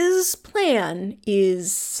his plan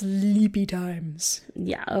is sleepy times.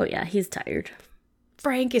 Yeah. Oh, yeah. He's tired.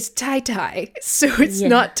 Frank is tie-tie, so it's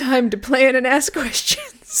not time to plan and ask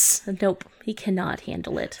questions. Nope, he cannot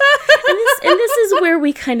handle it. and this is where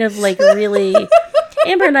we kind of like really,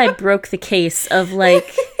 Amber and I broke the case of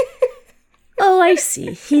like, oh, I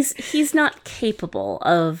see. He's not capable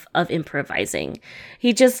of improvising.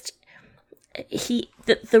 The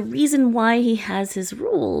reason why he has his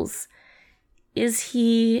rules is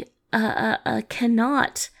he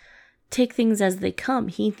cannot take things as they come.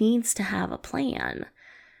 He needs to have a plan.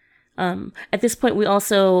 At this point, we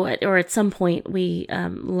also, or at some point, we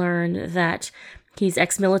learn that he's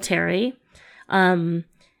ex-military, and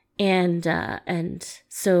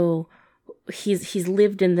so he's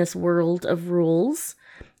lived in this world of rules,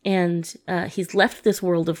 and he's left this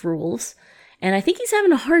world of rules, and I think he's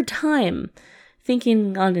having a hard time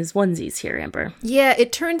thinking on his onesies here, Amber. Yeah,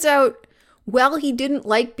 it turns out. Well, he didn't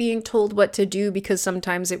like being told what to do because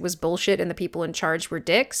sometimes it was bullshit and the people in charge were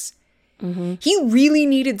dicks. He really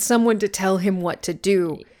needed someone to tell him what to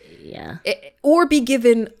do. Yeah. Or be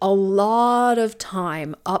given a lot of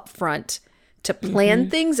time up front to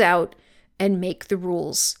plan things out and make the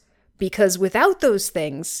rules. Because without those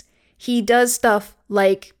things, he does stuff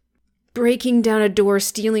like breaking down a door,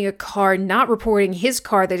 stealing a car, not reporting his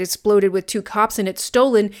car that exploded with 2 cops in it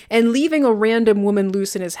stolen, and leaving a random woman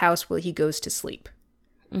loose in his house while he goes to sleep.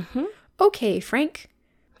 Okay, Frank.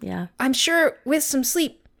 Yeah. I'm sure with some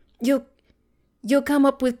sleep, you'll come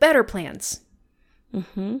up with better plans.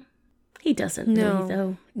 He doesn't really,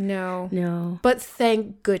 though. No. But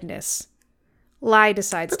thank goodness, Lai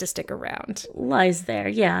decides to stick around. Lai's there,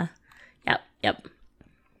 yeah. Yep.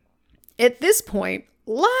 At this point,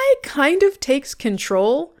 Lai kind of takes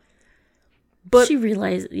control, but she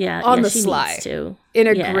realized, on the sly, in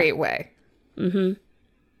a great way.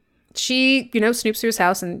 She, snoops through his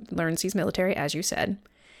house and learns he's military, as you said.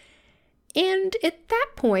 And at that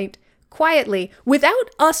point, quietly, without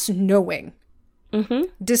us knowing,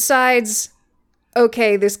 decides,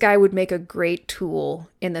 okay, this guy would make a great tool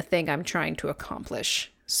in the thing I'm trying to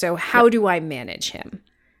accomplish. So how do I manage him?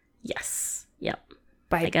 Yes. Yep.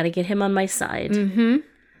 I got to get him on my side.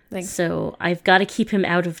 Like, so I've got to keep him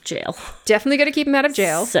out of jail. Definitely got to keep him out of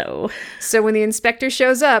jail. So when the inspector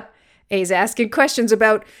shows up, he's asking questions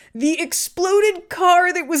about the exploded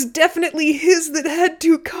car that was definitely his that had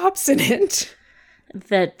 2 cops in it.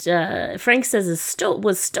 That Frank says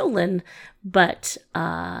was stolen, but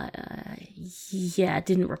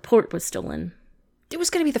didn't report was stolen. it was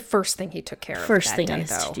going to be the first thing he took care of. First that thing day, on his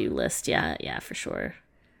though. to-do list. Yeah, for sure.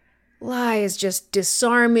 Lai is just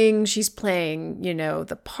disarming. She's playing,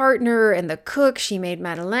 the partner and the cook. She made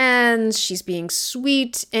madeleines. She's being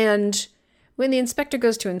sweet. And when the inspector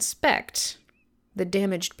goes to inspect the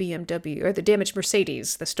damaged BMW, or the damaged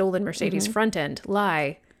Mercedes, the stolen Mercedes front end,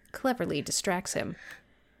 Lai cleverly distracts him.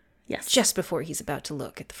 Yes. Just before he's about to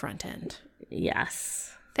look at the front end.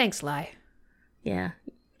 Yes. Thanks, Lai. Yeah.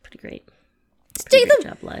 Pretty great. Statham! Great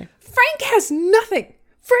job, Lai. Frank has nothing.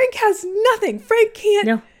 Frank can't.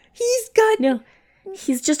 No. He's got... No.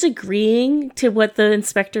 He's just agreeing to what the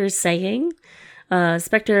inspector is saying.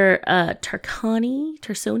 Inspector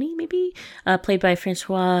Tarsoni, maybe, played by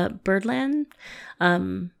Francois Birdland,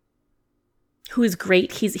 who is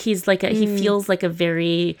great. He's like he feels like a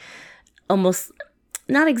very almost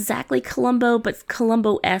not exactly Columbo, but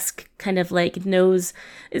Columbo-esque kind of like is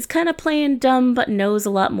kind of playing dumb, but knows a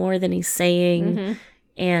lot more than he's saying,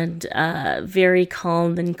 and very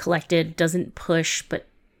calm and collected. Doesn't push, but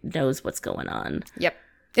knows what's going on. Yep.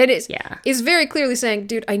 It is. Yeah. Is very clearly saying,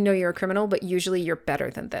 dude, I know you're a criminal, but usually you're better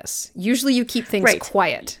than this. Usually you keep things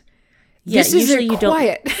quiet. Yeah, this usually isn't you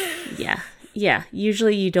quiet. Yeah.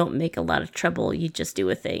 Usually you don't make a lot of trouble. You just do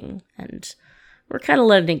a thing. And we're kind of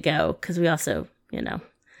letting it go because we also, yeah.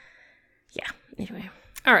 Anyway.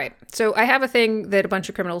 All right. So I have a thing that a bunch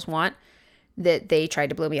of criminals want that they tried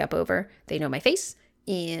to blow me up over. They know my face.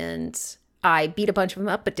 And I beat a bunch of them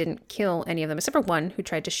up, but didn't kill any of them except for one who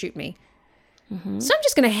tried to shoot me. So I'm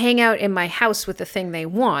just going to hang out in my house with the thing they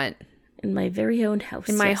want. In my very own house.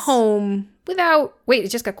 In my home without... Wait, it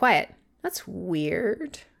just got quiet. That's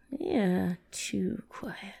weird. Yeah, too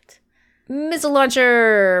quiet. Missile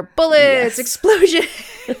launcher, bullets, explosions.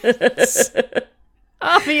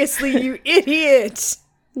 Obviously, you idiot.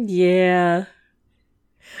 Yeah.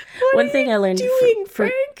 One thing I learned doing,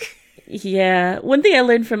 Frank? Yeah. One thing I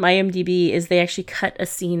learned from IMDb is they actually cut a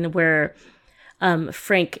scene where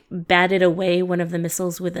Frank batted away one of the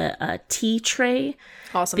missiles with a tea tray.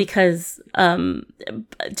 Awesome. Because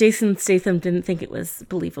Jason Statham didn't think it was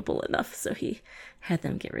believable enough, so he had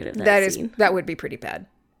them get rid of that scene. That would be pretty bad.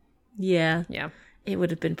 Yeah. Yeah. It would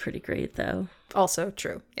have been pretty great, though. Also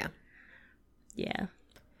true. Yeah. Yeah.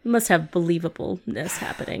 Must have believableness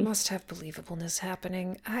happening. Must have believableness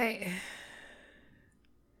happening.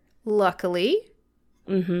 Luckily.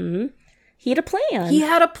 He had a plan. He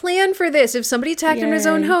had a plan for this. If somebody attacked him in his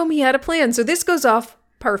own home, he had a plan. So this goes off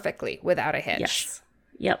perfectly without a hitch. Yes.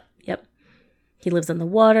 Yep. He lives on the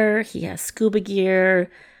water. He has scuba gear.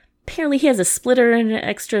 Apparently he has a splitter and an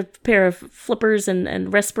extra pair of flippers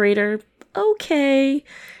and respirator. Okay.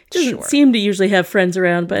 Doesn't seem to usually have friends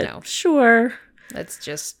around, but sure. Let's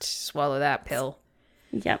just swallow that pill.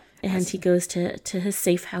 Yep. And he goes to his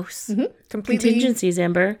safe house. Completely, contingencies,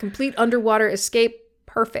 Amber. Complete underwater escape.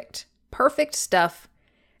 Perfect. Perfect stuff.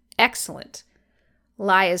 Excellent.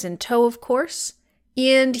 Lai is in tow, of course.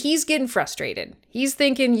 And he's getting frustrated. He's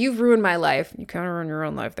thinking, you've ruined my life. You kind of ruined your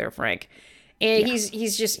own life there, Frank. And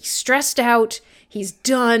he's just stressed out. He's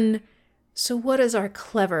done. So what does our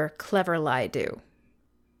clever Lai do?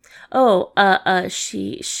 Oh,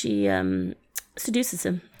 she seduces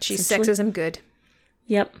him. She sexes him good.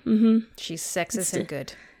 Yep. She sexes him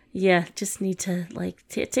good. Yeah, just need to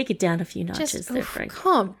take it down a few notches there, Frank.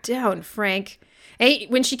 Calm down, Frank. And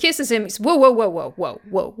when she kisses him, he's, whoa,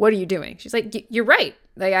 what are you doing? She's like, you're right.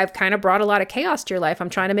 Like, I've kind of brought a lot of chaos to your life. I'm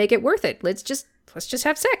trying to make it worth it. Let's just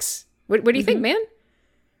have sex. What do you think, man?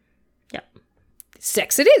 Yep.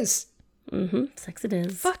 Sex it is. Sex it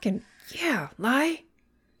is. Fucking yeah, Lai.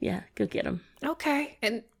 Yeah, go get him. Okay,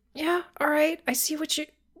 and yeah, all right. I see what you're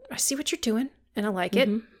doing, and I like it.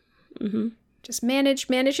 Just manage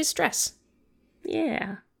his stress.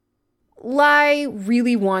 Yeah. Lai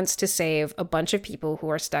really wants to save a bunch of people who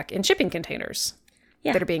are stuck in shipping containers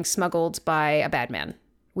that are being smuggled by a bad man.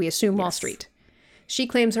 We assume Wall Street. She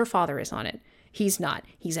claims her father is on it. He's not.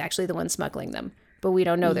 He's actually the one smuggling them. But we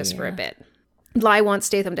don't know this for a bit. Lai wants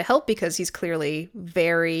Statham to help because he's clearly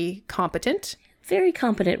very competent. Very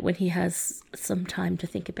competent when he has some time to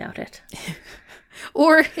think about it.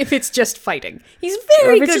 Or if it's just fighting. He's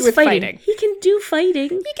very good with fighting. He can do fighting.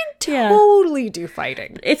 He can totally do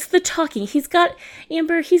fighting. It's the talking. He's got,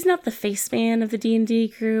 Amber, he's not the face man of the D&D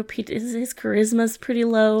group. His charisma's pretty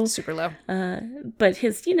low. Super low. But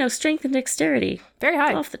his, strength and dexterity. Very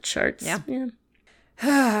high. Off the charts. Yeah.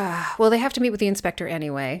 Well, they have to meet with the inspector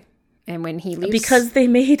anyway. And when he leaves, because they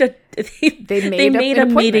made a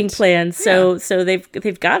meeting plan, so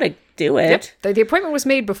they've got to do it. Yep. The appointment was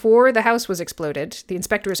made before the house was exploded. The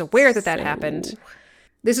inspector is aware that happened.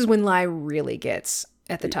 This is when Lai really gets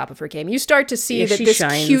at the top of her game. You start to see that she this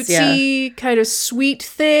shines, cutesy, kind of sweet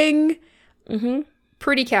thing,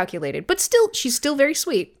 pretty calculated. But she's still very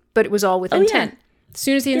sweet, but it was all with intent. As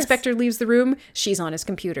soon as the inspector leaves the room, she's on his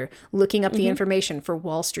computer, looking up the information for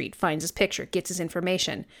Wall Street, finds his picture, gets his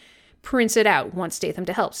information, prints it out, wants Statham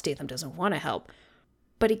to help. Statham doesn't want to help.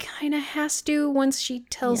 But he kind of has to once she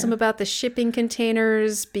tells him about the shipping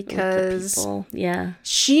containers because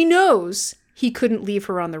she knows he couldn't leave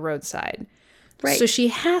her on the roadside. Right. So she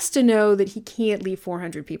has to know that he can't leave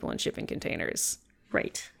 400 people in shipping containers.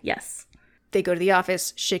 Right. Yes. They go to the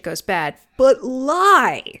office, shit goes bad, but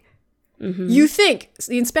lie. You think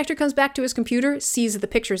the inspector comes back to his computer, sees the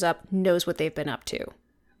pictures up, knows what they've been up to.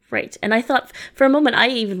 Right. And I thought for a moment, I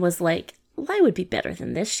even was like, lie would be better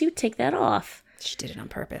than this. She would take that off. She did it on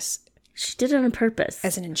purpose. She did it on purpose.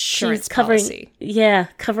 As an insurance policy. Yeah,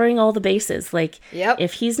 covering all the bases. Like,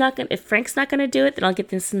 if Frank's not gonna do it, then I'll get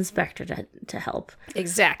this inspector to help.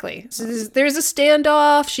 Exactly. So there's a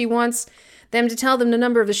standoff. She wants them to tell them the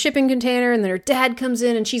number of the shipping container, and then her dad comes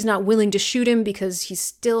in and she's not willing to shoot him because he's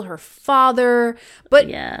still her father. But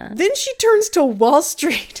then she turns to Wall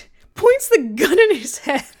Street, points the gun in his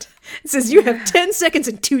head. It says, you have 10 seconds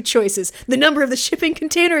and 2 choices. The number of the shipping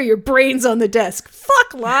container or your brains on the desk.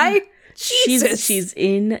 Fuck, lie. Jesus. She's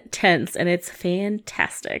intense, and it's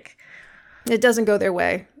fantastic. It doesn't go their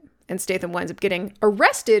way. And Statham winds up getting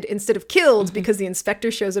arrested instead of killed because the inspector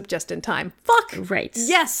shows up just in time. Fuck. Right.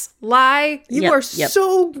 Yes, lie. You are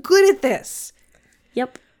so good at this.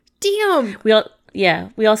 Yep. Damn.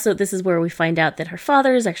 We also, this is where we find out that her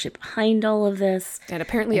father is actually behind all of this. And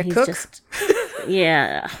apparently a cook.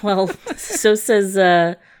 Well, so says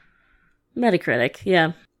Metacritic.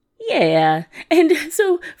 Yeah. And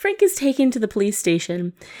so Frank is taken to the police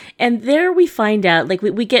station, and there we find out, like,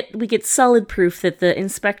 we get solid proof that the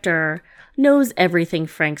inspector knows everything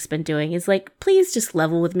Frank's been doing. He's like, please just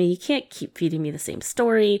level with me. You can't keep feeding me the same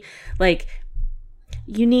story. Like,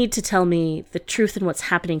 you need to tell me the truth and what's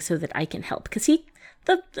happening so that I can help. Because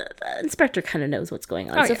the inspector kind of knows what's going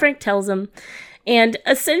on. Frank tells him. And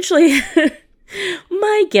essentially,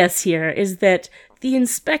 my guess here is that the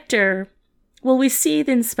inspector... Well, we see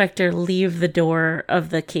the inspector leave the door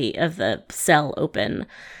of the cell open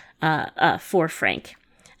for Frank.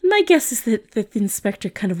 My guess is that the inspector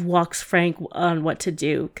kind of walks Frank on what to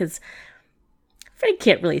do, because Frank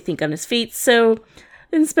can't really think on his feet. So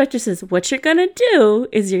the inspector says, what you're going to do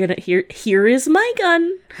is you're going to, here is my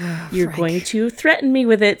gun. You're going to threaten me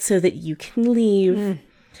with it so that you can leave.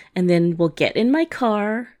 And then we'll get in my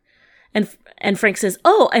car. And Frank says,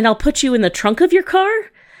 oh, and I'll put you in the trunk of your car?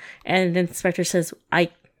 And the inspector says,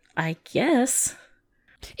 I guess.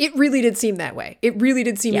 It really did seem that way. It really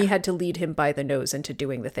did seem he had to lead him by the nose into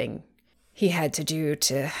doing the thing he had to do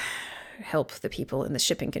to help the people in the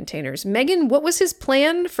shipping containers. Megan, what was his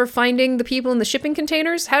plan for finding the people in the shipping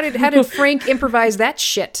containers? How did Frank improvise that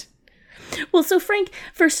shit? Well, so Frank,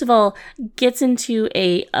 first of all, gets into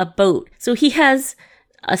a boat. So he has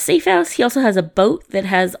a safe house. He also has a boat that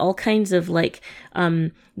has all kinds of like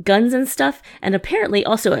guns and stuff, and apparently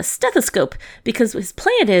also a stethoscope, because his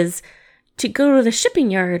plan is to go to the shipping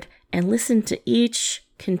yard and listen to each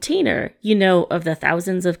container, of the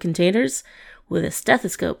thousands of containers, with a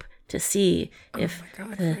stethoscope to see if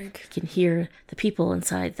he can hear the people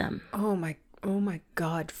inside them. Oh my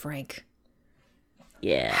God, Frank.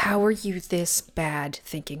 Yeah. How are you this bad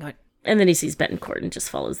thinking on... And then he sees Betancourt and just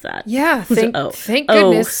follows that. Yeah, thank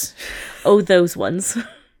goodness. Oh, those ones.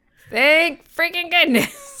 Thank freaking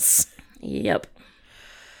goodness. Yep.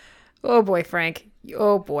 Oh boy, Frank.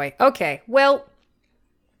 Oh boy. Okay, well,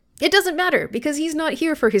 it doesn't matter because he's not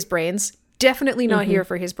here for his brains. Definitely not here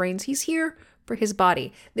for his brains. He's here for his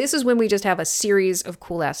body. This is when we just have a series of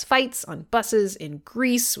cool-ass fights on buses in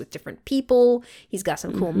Greece with different people. He's got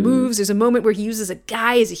some cool moves. There's a moment where he uses a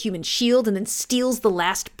guy as a human shield and then steals the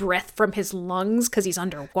last breath from his lungs because he's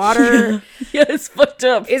underwater. Yeah, it's fucked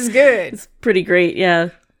up. It's good. It's pretty great,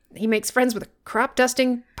 yeah. He makes friends with a crop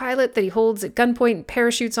dusting pilot that he holds at gunpoint and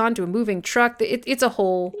parachutes onto a moving truck. It's a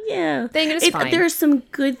whole thing, and it's fine. There are some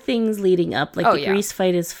good things leading up. Like the Grease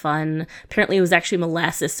fight is fun. Apparently it was actually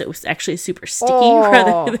molasses, so it was actually super sticky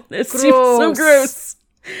rather than it's so gross.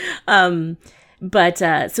 So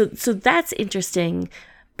that's interesting.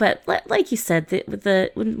 But like you said,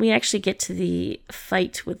 when we actually get to the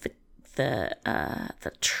fight with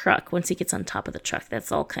the truck, once he gets on top of the truck,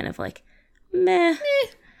 that's all kind of like meh.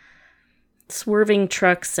 Swerving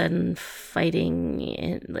trucks and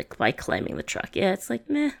fighting by climbing the truck. Yeah, it's like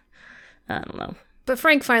meh. I don't know. But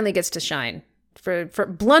Frank finally gets to shine. For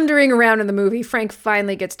blundering around in the movie, Frank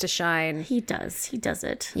finally gets to shine. He does. He does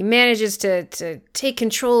it. He manages to take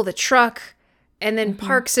control of the truck, and then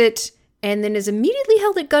parks it, and then is immediately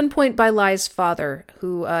held at gunpoint by Lai's father,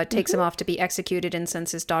 who takes him off to be executed and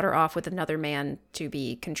sends his daughter off with another man to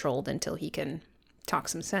be controlled until he can talk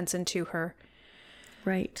some sense into her.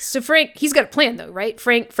 Right. So Frank, he's got a plan though, right?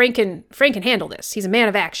 Frank can handle this. He's a man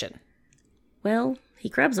of action. Well, he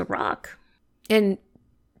grabs a rock. And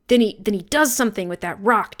then he does something with that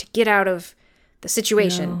rock to get out of the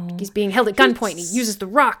situation. No. He's being held at gunpoint, and he uses the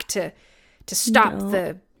rock to stop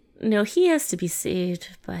the... No, he has to be saved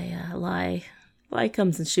by Lai. Lai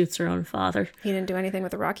comes and shoots her own father. He didn't do anything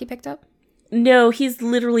with the rock he picked up? No, he's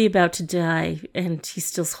literally about to die, and he's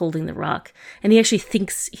still holding the rock. And he actually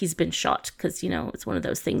thinks he's been shot, because, it's one of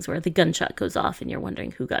those things where the gunshot goes off, and you're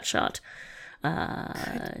wondering who got shot.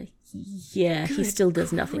 Yeah, he still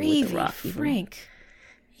does nothing with the rock. Frank.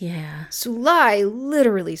 Yeah. So Lai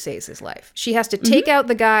literally saves his life. She has to take out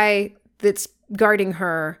the guy that's guarding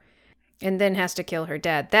her, and then has to kill her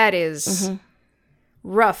dad. That is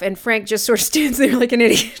rough. And Frank just sort of stands there like an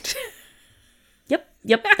idiot.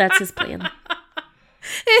 Yep, that's his plan.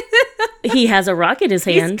 He has a rock in his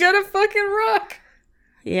hand. He's got a fucking rock.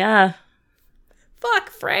 Yeah. Fuck,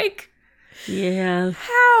 Frank. Yeah.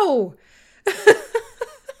 How?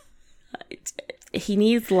 He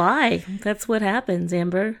needs Lai. That's what happens,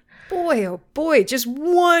 Amber. Boy, oh boy, just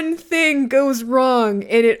one thing goes wrong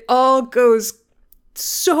and it all goes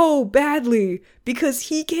so badly because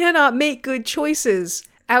he cannot make good choices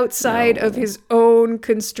outside of his own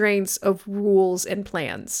constraints of rules and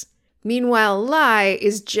plans. Meanwhile, Lai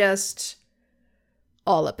is just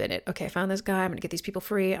all up in it. Okay, I found this guy. I'm going to get these people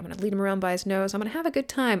free. I'm going to lead him around by his nose. I'm going to have a good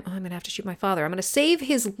time. Oh, I'm going to have to shoot my father. I'm going to save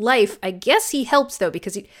his life. I guess he helps, though,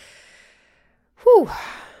 because he... Whew.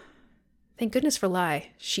 Thank goodness for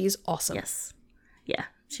Lai. She's awesome. Yes. Yeah,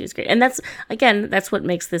 she's great. And that's what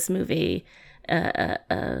makes this movie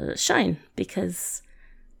shine, because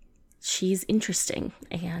she's interesting,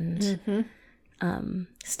 and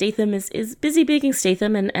Statham is busy being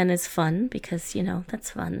Statham, and is fun because that's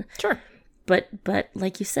fun. Sure. But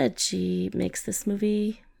like you said, she makes this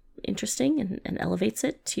movie interesting and elevates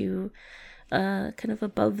it to kind of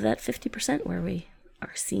above that 50% where we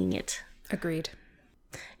are seeing it. Agreed.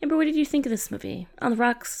 Amber, what did you think of this movie on the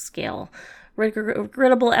Rock's scale?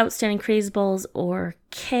 Regrettable, outstanding, crazeballs, or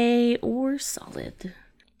K, or solid?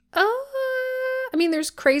 I mean,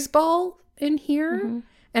 there's crazeball in here,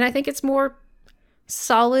 and I think it's more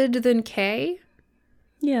solid than K.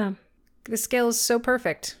 Yeah. The scale is so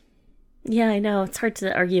perfect. Yeah, I know. It's hard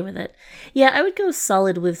to argue with it. Yeah, I would go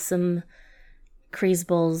solid with some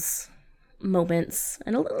crazeballs moments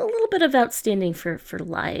and a little bit of outstanding for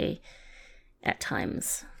Lai at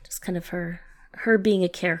times. Just kind of her being a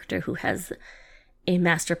character who has a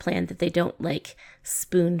master plan that they don't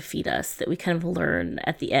spoon feed us, that we kind of learn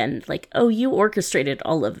at the end, oh, you orchestrated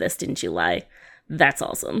all of this, didn't you, Lai? That's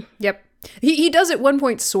awesome. Yep. He does at one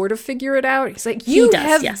point sort of figure it out. He's like, you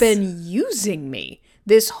have been using me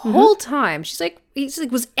this whole time. He's like,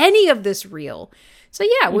 was any of this real? So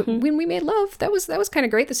yeah, when we made love, that was kind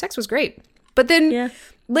of great. The sex was great. But then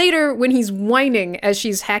later, when he's whining as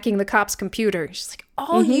she's hacking the cop's computer, she's like,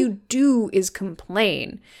 all you do is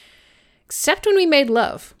complain. Except when we made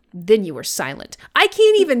love, then you were silent. I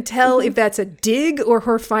can't even tell if that's a dig or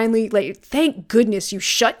her finally, thank goodness you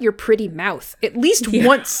shut your pretty mouth at least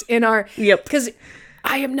once in our... Yep. Because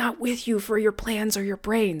I am not with you for your plans or your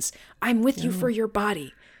brains. I'm with you for your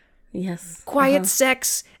body. Yes. Quiet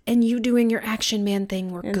sex and you doing your action man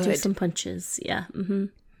thing were and good. Do some punches. Yeah.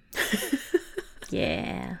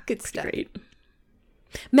 Yeah. Good stuff. Great.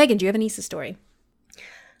 Megan, do you have an Issa story?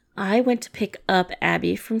 I went to pick up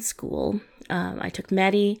Abby from school. I took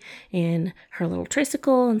Maddie in her little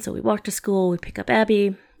tricycle, and so we walked to school. We pick up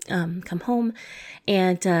Abby, come home,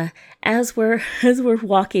 and as we're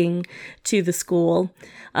walking to the school,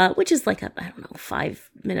 which is like a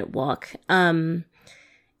 5-minute walk, and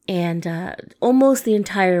almost the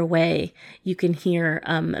entire way you can hear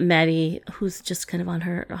Maddie, who's just kind of on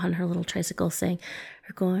her little tricycle, saying,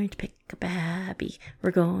 "We're going to pick up Abby.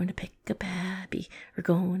 We're going to pick up Abby. We're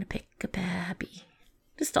going to pick up Abby."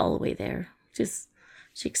 Just all the way there. She's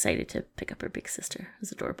excited to pick up her big sister.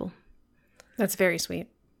 It's adorable. That's very sweet.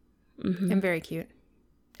 And very cute.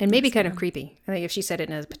 And maybe kind of creepy. I think if she said it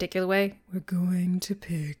in a particular way, "We're going to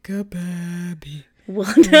pick up Abby."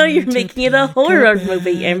 Well, now you're making it a horror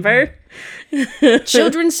movie, Amber.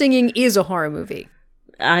 Children singing is a horror movie.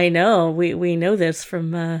 I know. We know this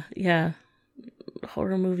from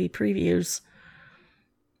horror movie previews.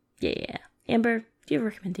 Yeah. Amber, do you have a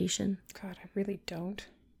recommendation? God, I really don't.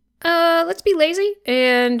 Let's be lazy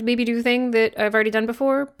and maybe do a thing that I've already done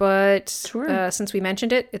before, but Sure. since we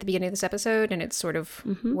mentioned it at the beginning of this episode, and it's sort of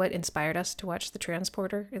what inspired us to watch The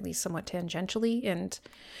Transporter, at least somewhat tangentially, and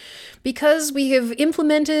because we have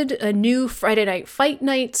implemented a new Friday Night Fight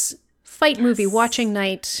Nights fight movie watching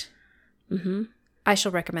night, I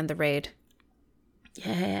shall recommend The Raid.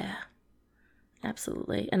 Yeah.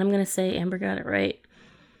 Absolutely. And I'm going to say Amber got it right.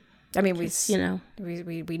 I mean, we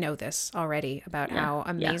know this already about how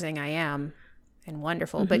amazing I am and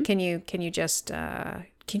wonderful. But can you just can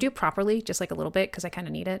you do it properly, just like a little bit, because I kind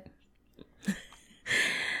of need it.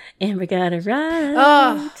 Amber got it right.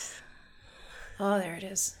 Oh, there it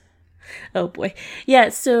is. Oh boy. Yeah.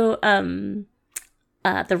 So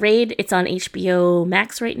The Raid, it's on HBO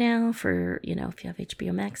Max right now for, if you have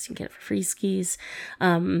HBO Max, you can get it for free skis.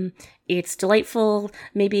 It's delightful.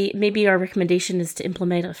 Maybe our recommendation is to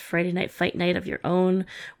implement a Friday night fight night of your own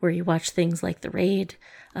where you watch things like The Raid,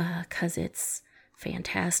 cause it's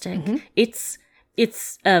fantastic. It's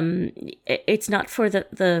not for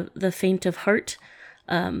the faint of heart.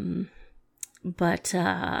 But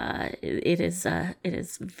it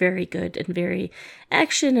is very good and very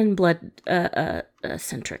action and blood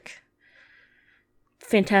centric.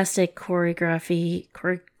 Fantastic choreography.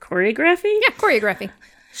 Choreography? Yeah, choreography.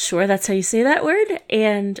 Sure, that's how you say that word.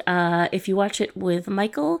 And if you watch it with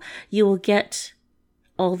Michael, you will get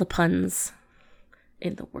all the puns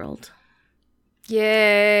in the world.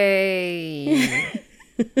 Yay!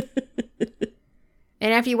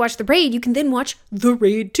 And after you watch The Raid, you can then watch The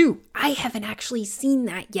Raid 2. I haven't actually seen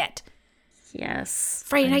that yet. Yes.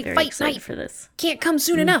 Friday I'm Night very Fight excited Night for this. can't come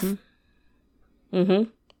soon enough.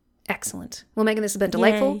 Excellent. Well, Megan, this has been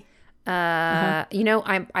delightful. I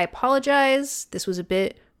apologize. This was a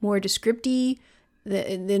bit more descripty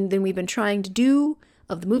than we've been trying to do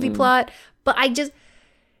of the movie plot. But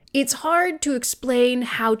it's hard to explain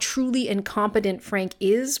how truly incompetent Frank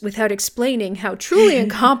is without explaining how truly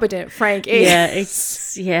incompetent Frank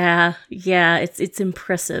is. It's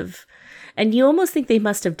impressive. And you almost think they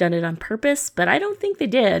must have done it on purpose, but I don't think they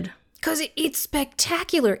did. Because it's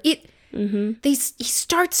spectacular. He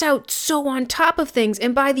starts out so on top of things,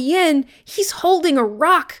 and by the end, he's holding a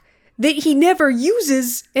rock that he never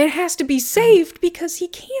uses and has to be saved because he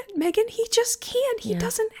can't, Megan. He just can't. He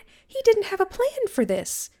didn't have a plan for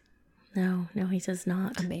this. No, he does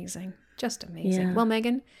not. Amazing. Just amazing. Yeah. Well,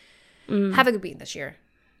 Megan, have a good week this year.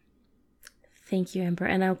 Thank you, Amber.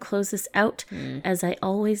 And I'll close this out, as I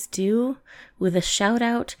always do, with a shout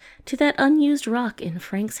out to that unused rock in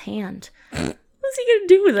Frank's hand. What's he going to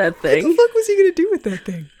do with that thing? What the fuck was he going to do with that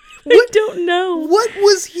thing? I don't know. What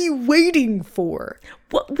was he waiting for?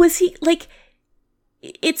 What was he, like,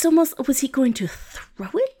 it's almost, was he going to throw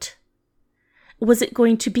it? Was it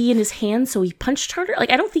going to be in his hand so he punched harder? Like,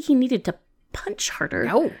 I don't think he needed to punch harder.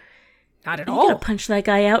 No, not at He all. could have punched that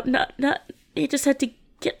guy out. He just had to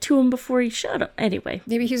get to him before he shot him. Anyway.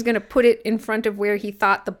 Maybe he was going to put it in front of where he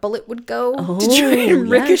thought the bullet would go Oh, to try and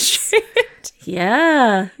ricochet it.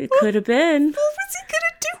 Yeah, it could have been. What was he going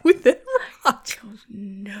to do with that rock? I don't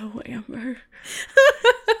know, Amber.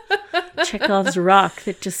 Chekhov's rock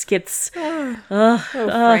that just gets... Frank.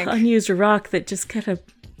 unused rock that just kind of...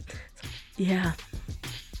 Yeah.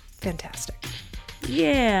 Fantastic.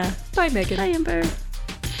 Yeah. Bye, Megan. Bye, Amber.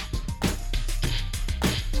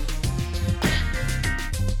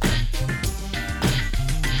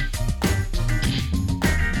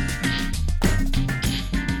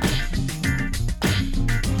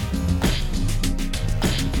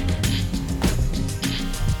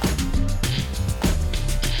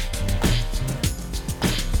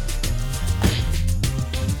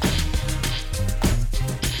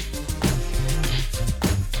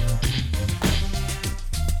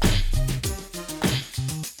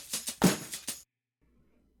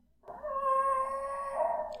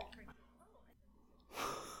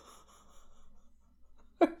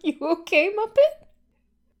 Are you okay, Muppet?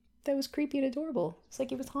 That was creepy and adorable. It's like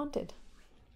he was haunted.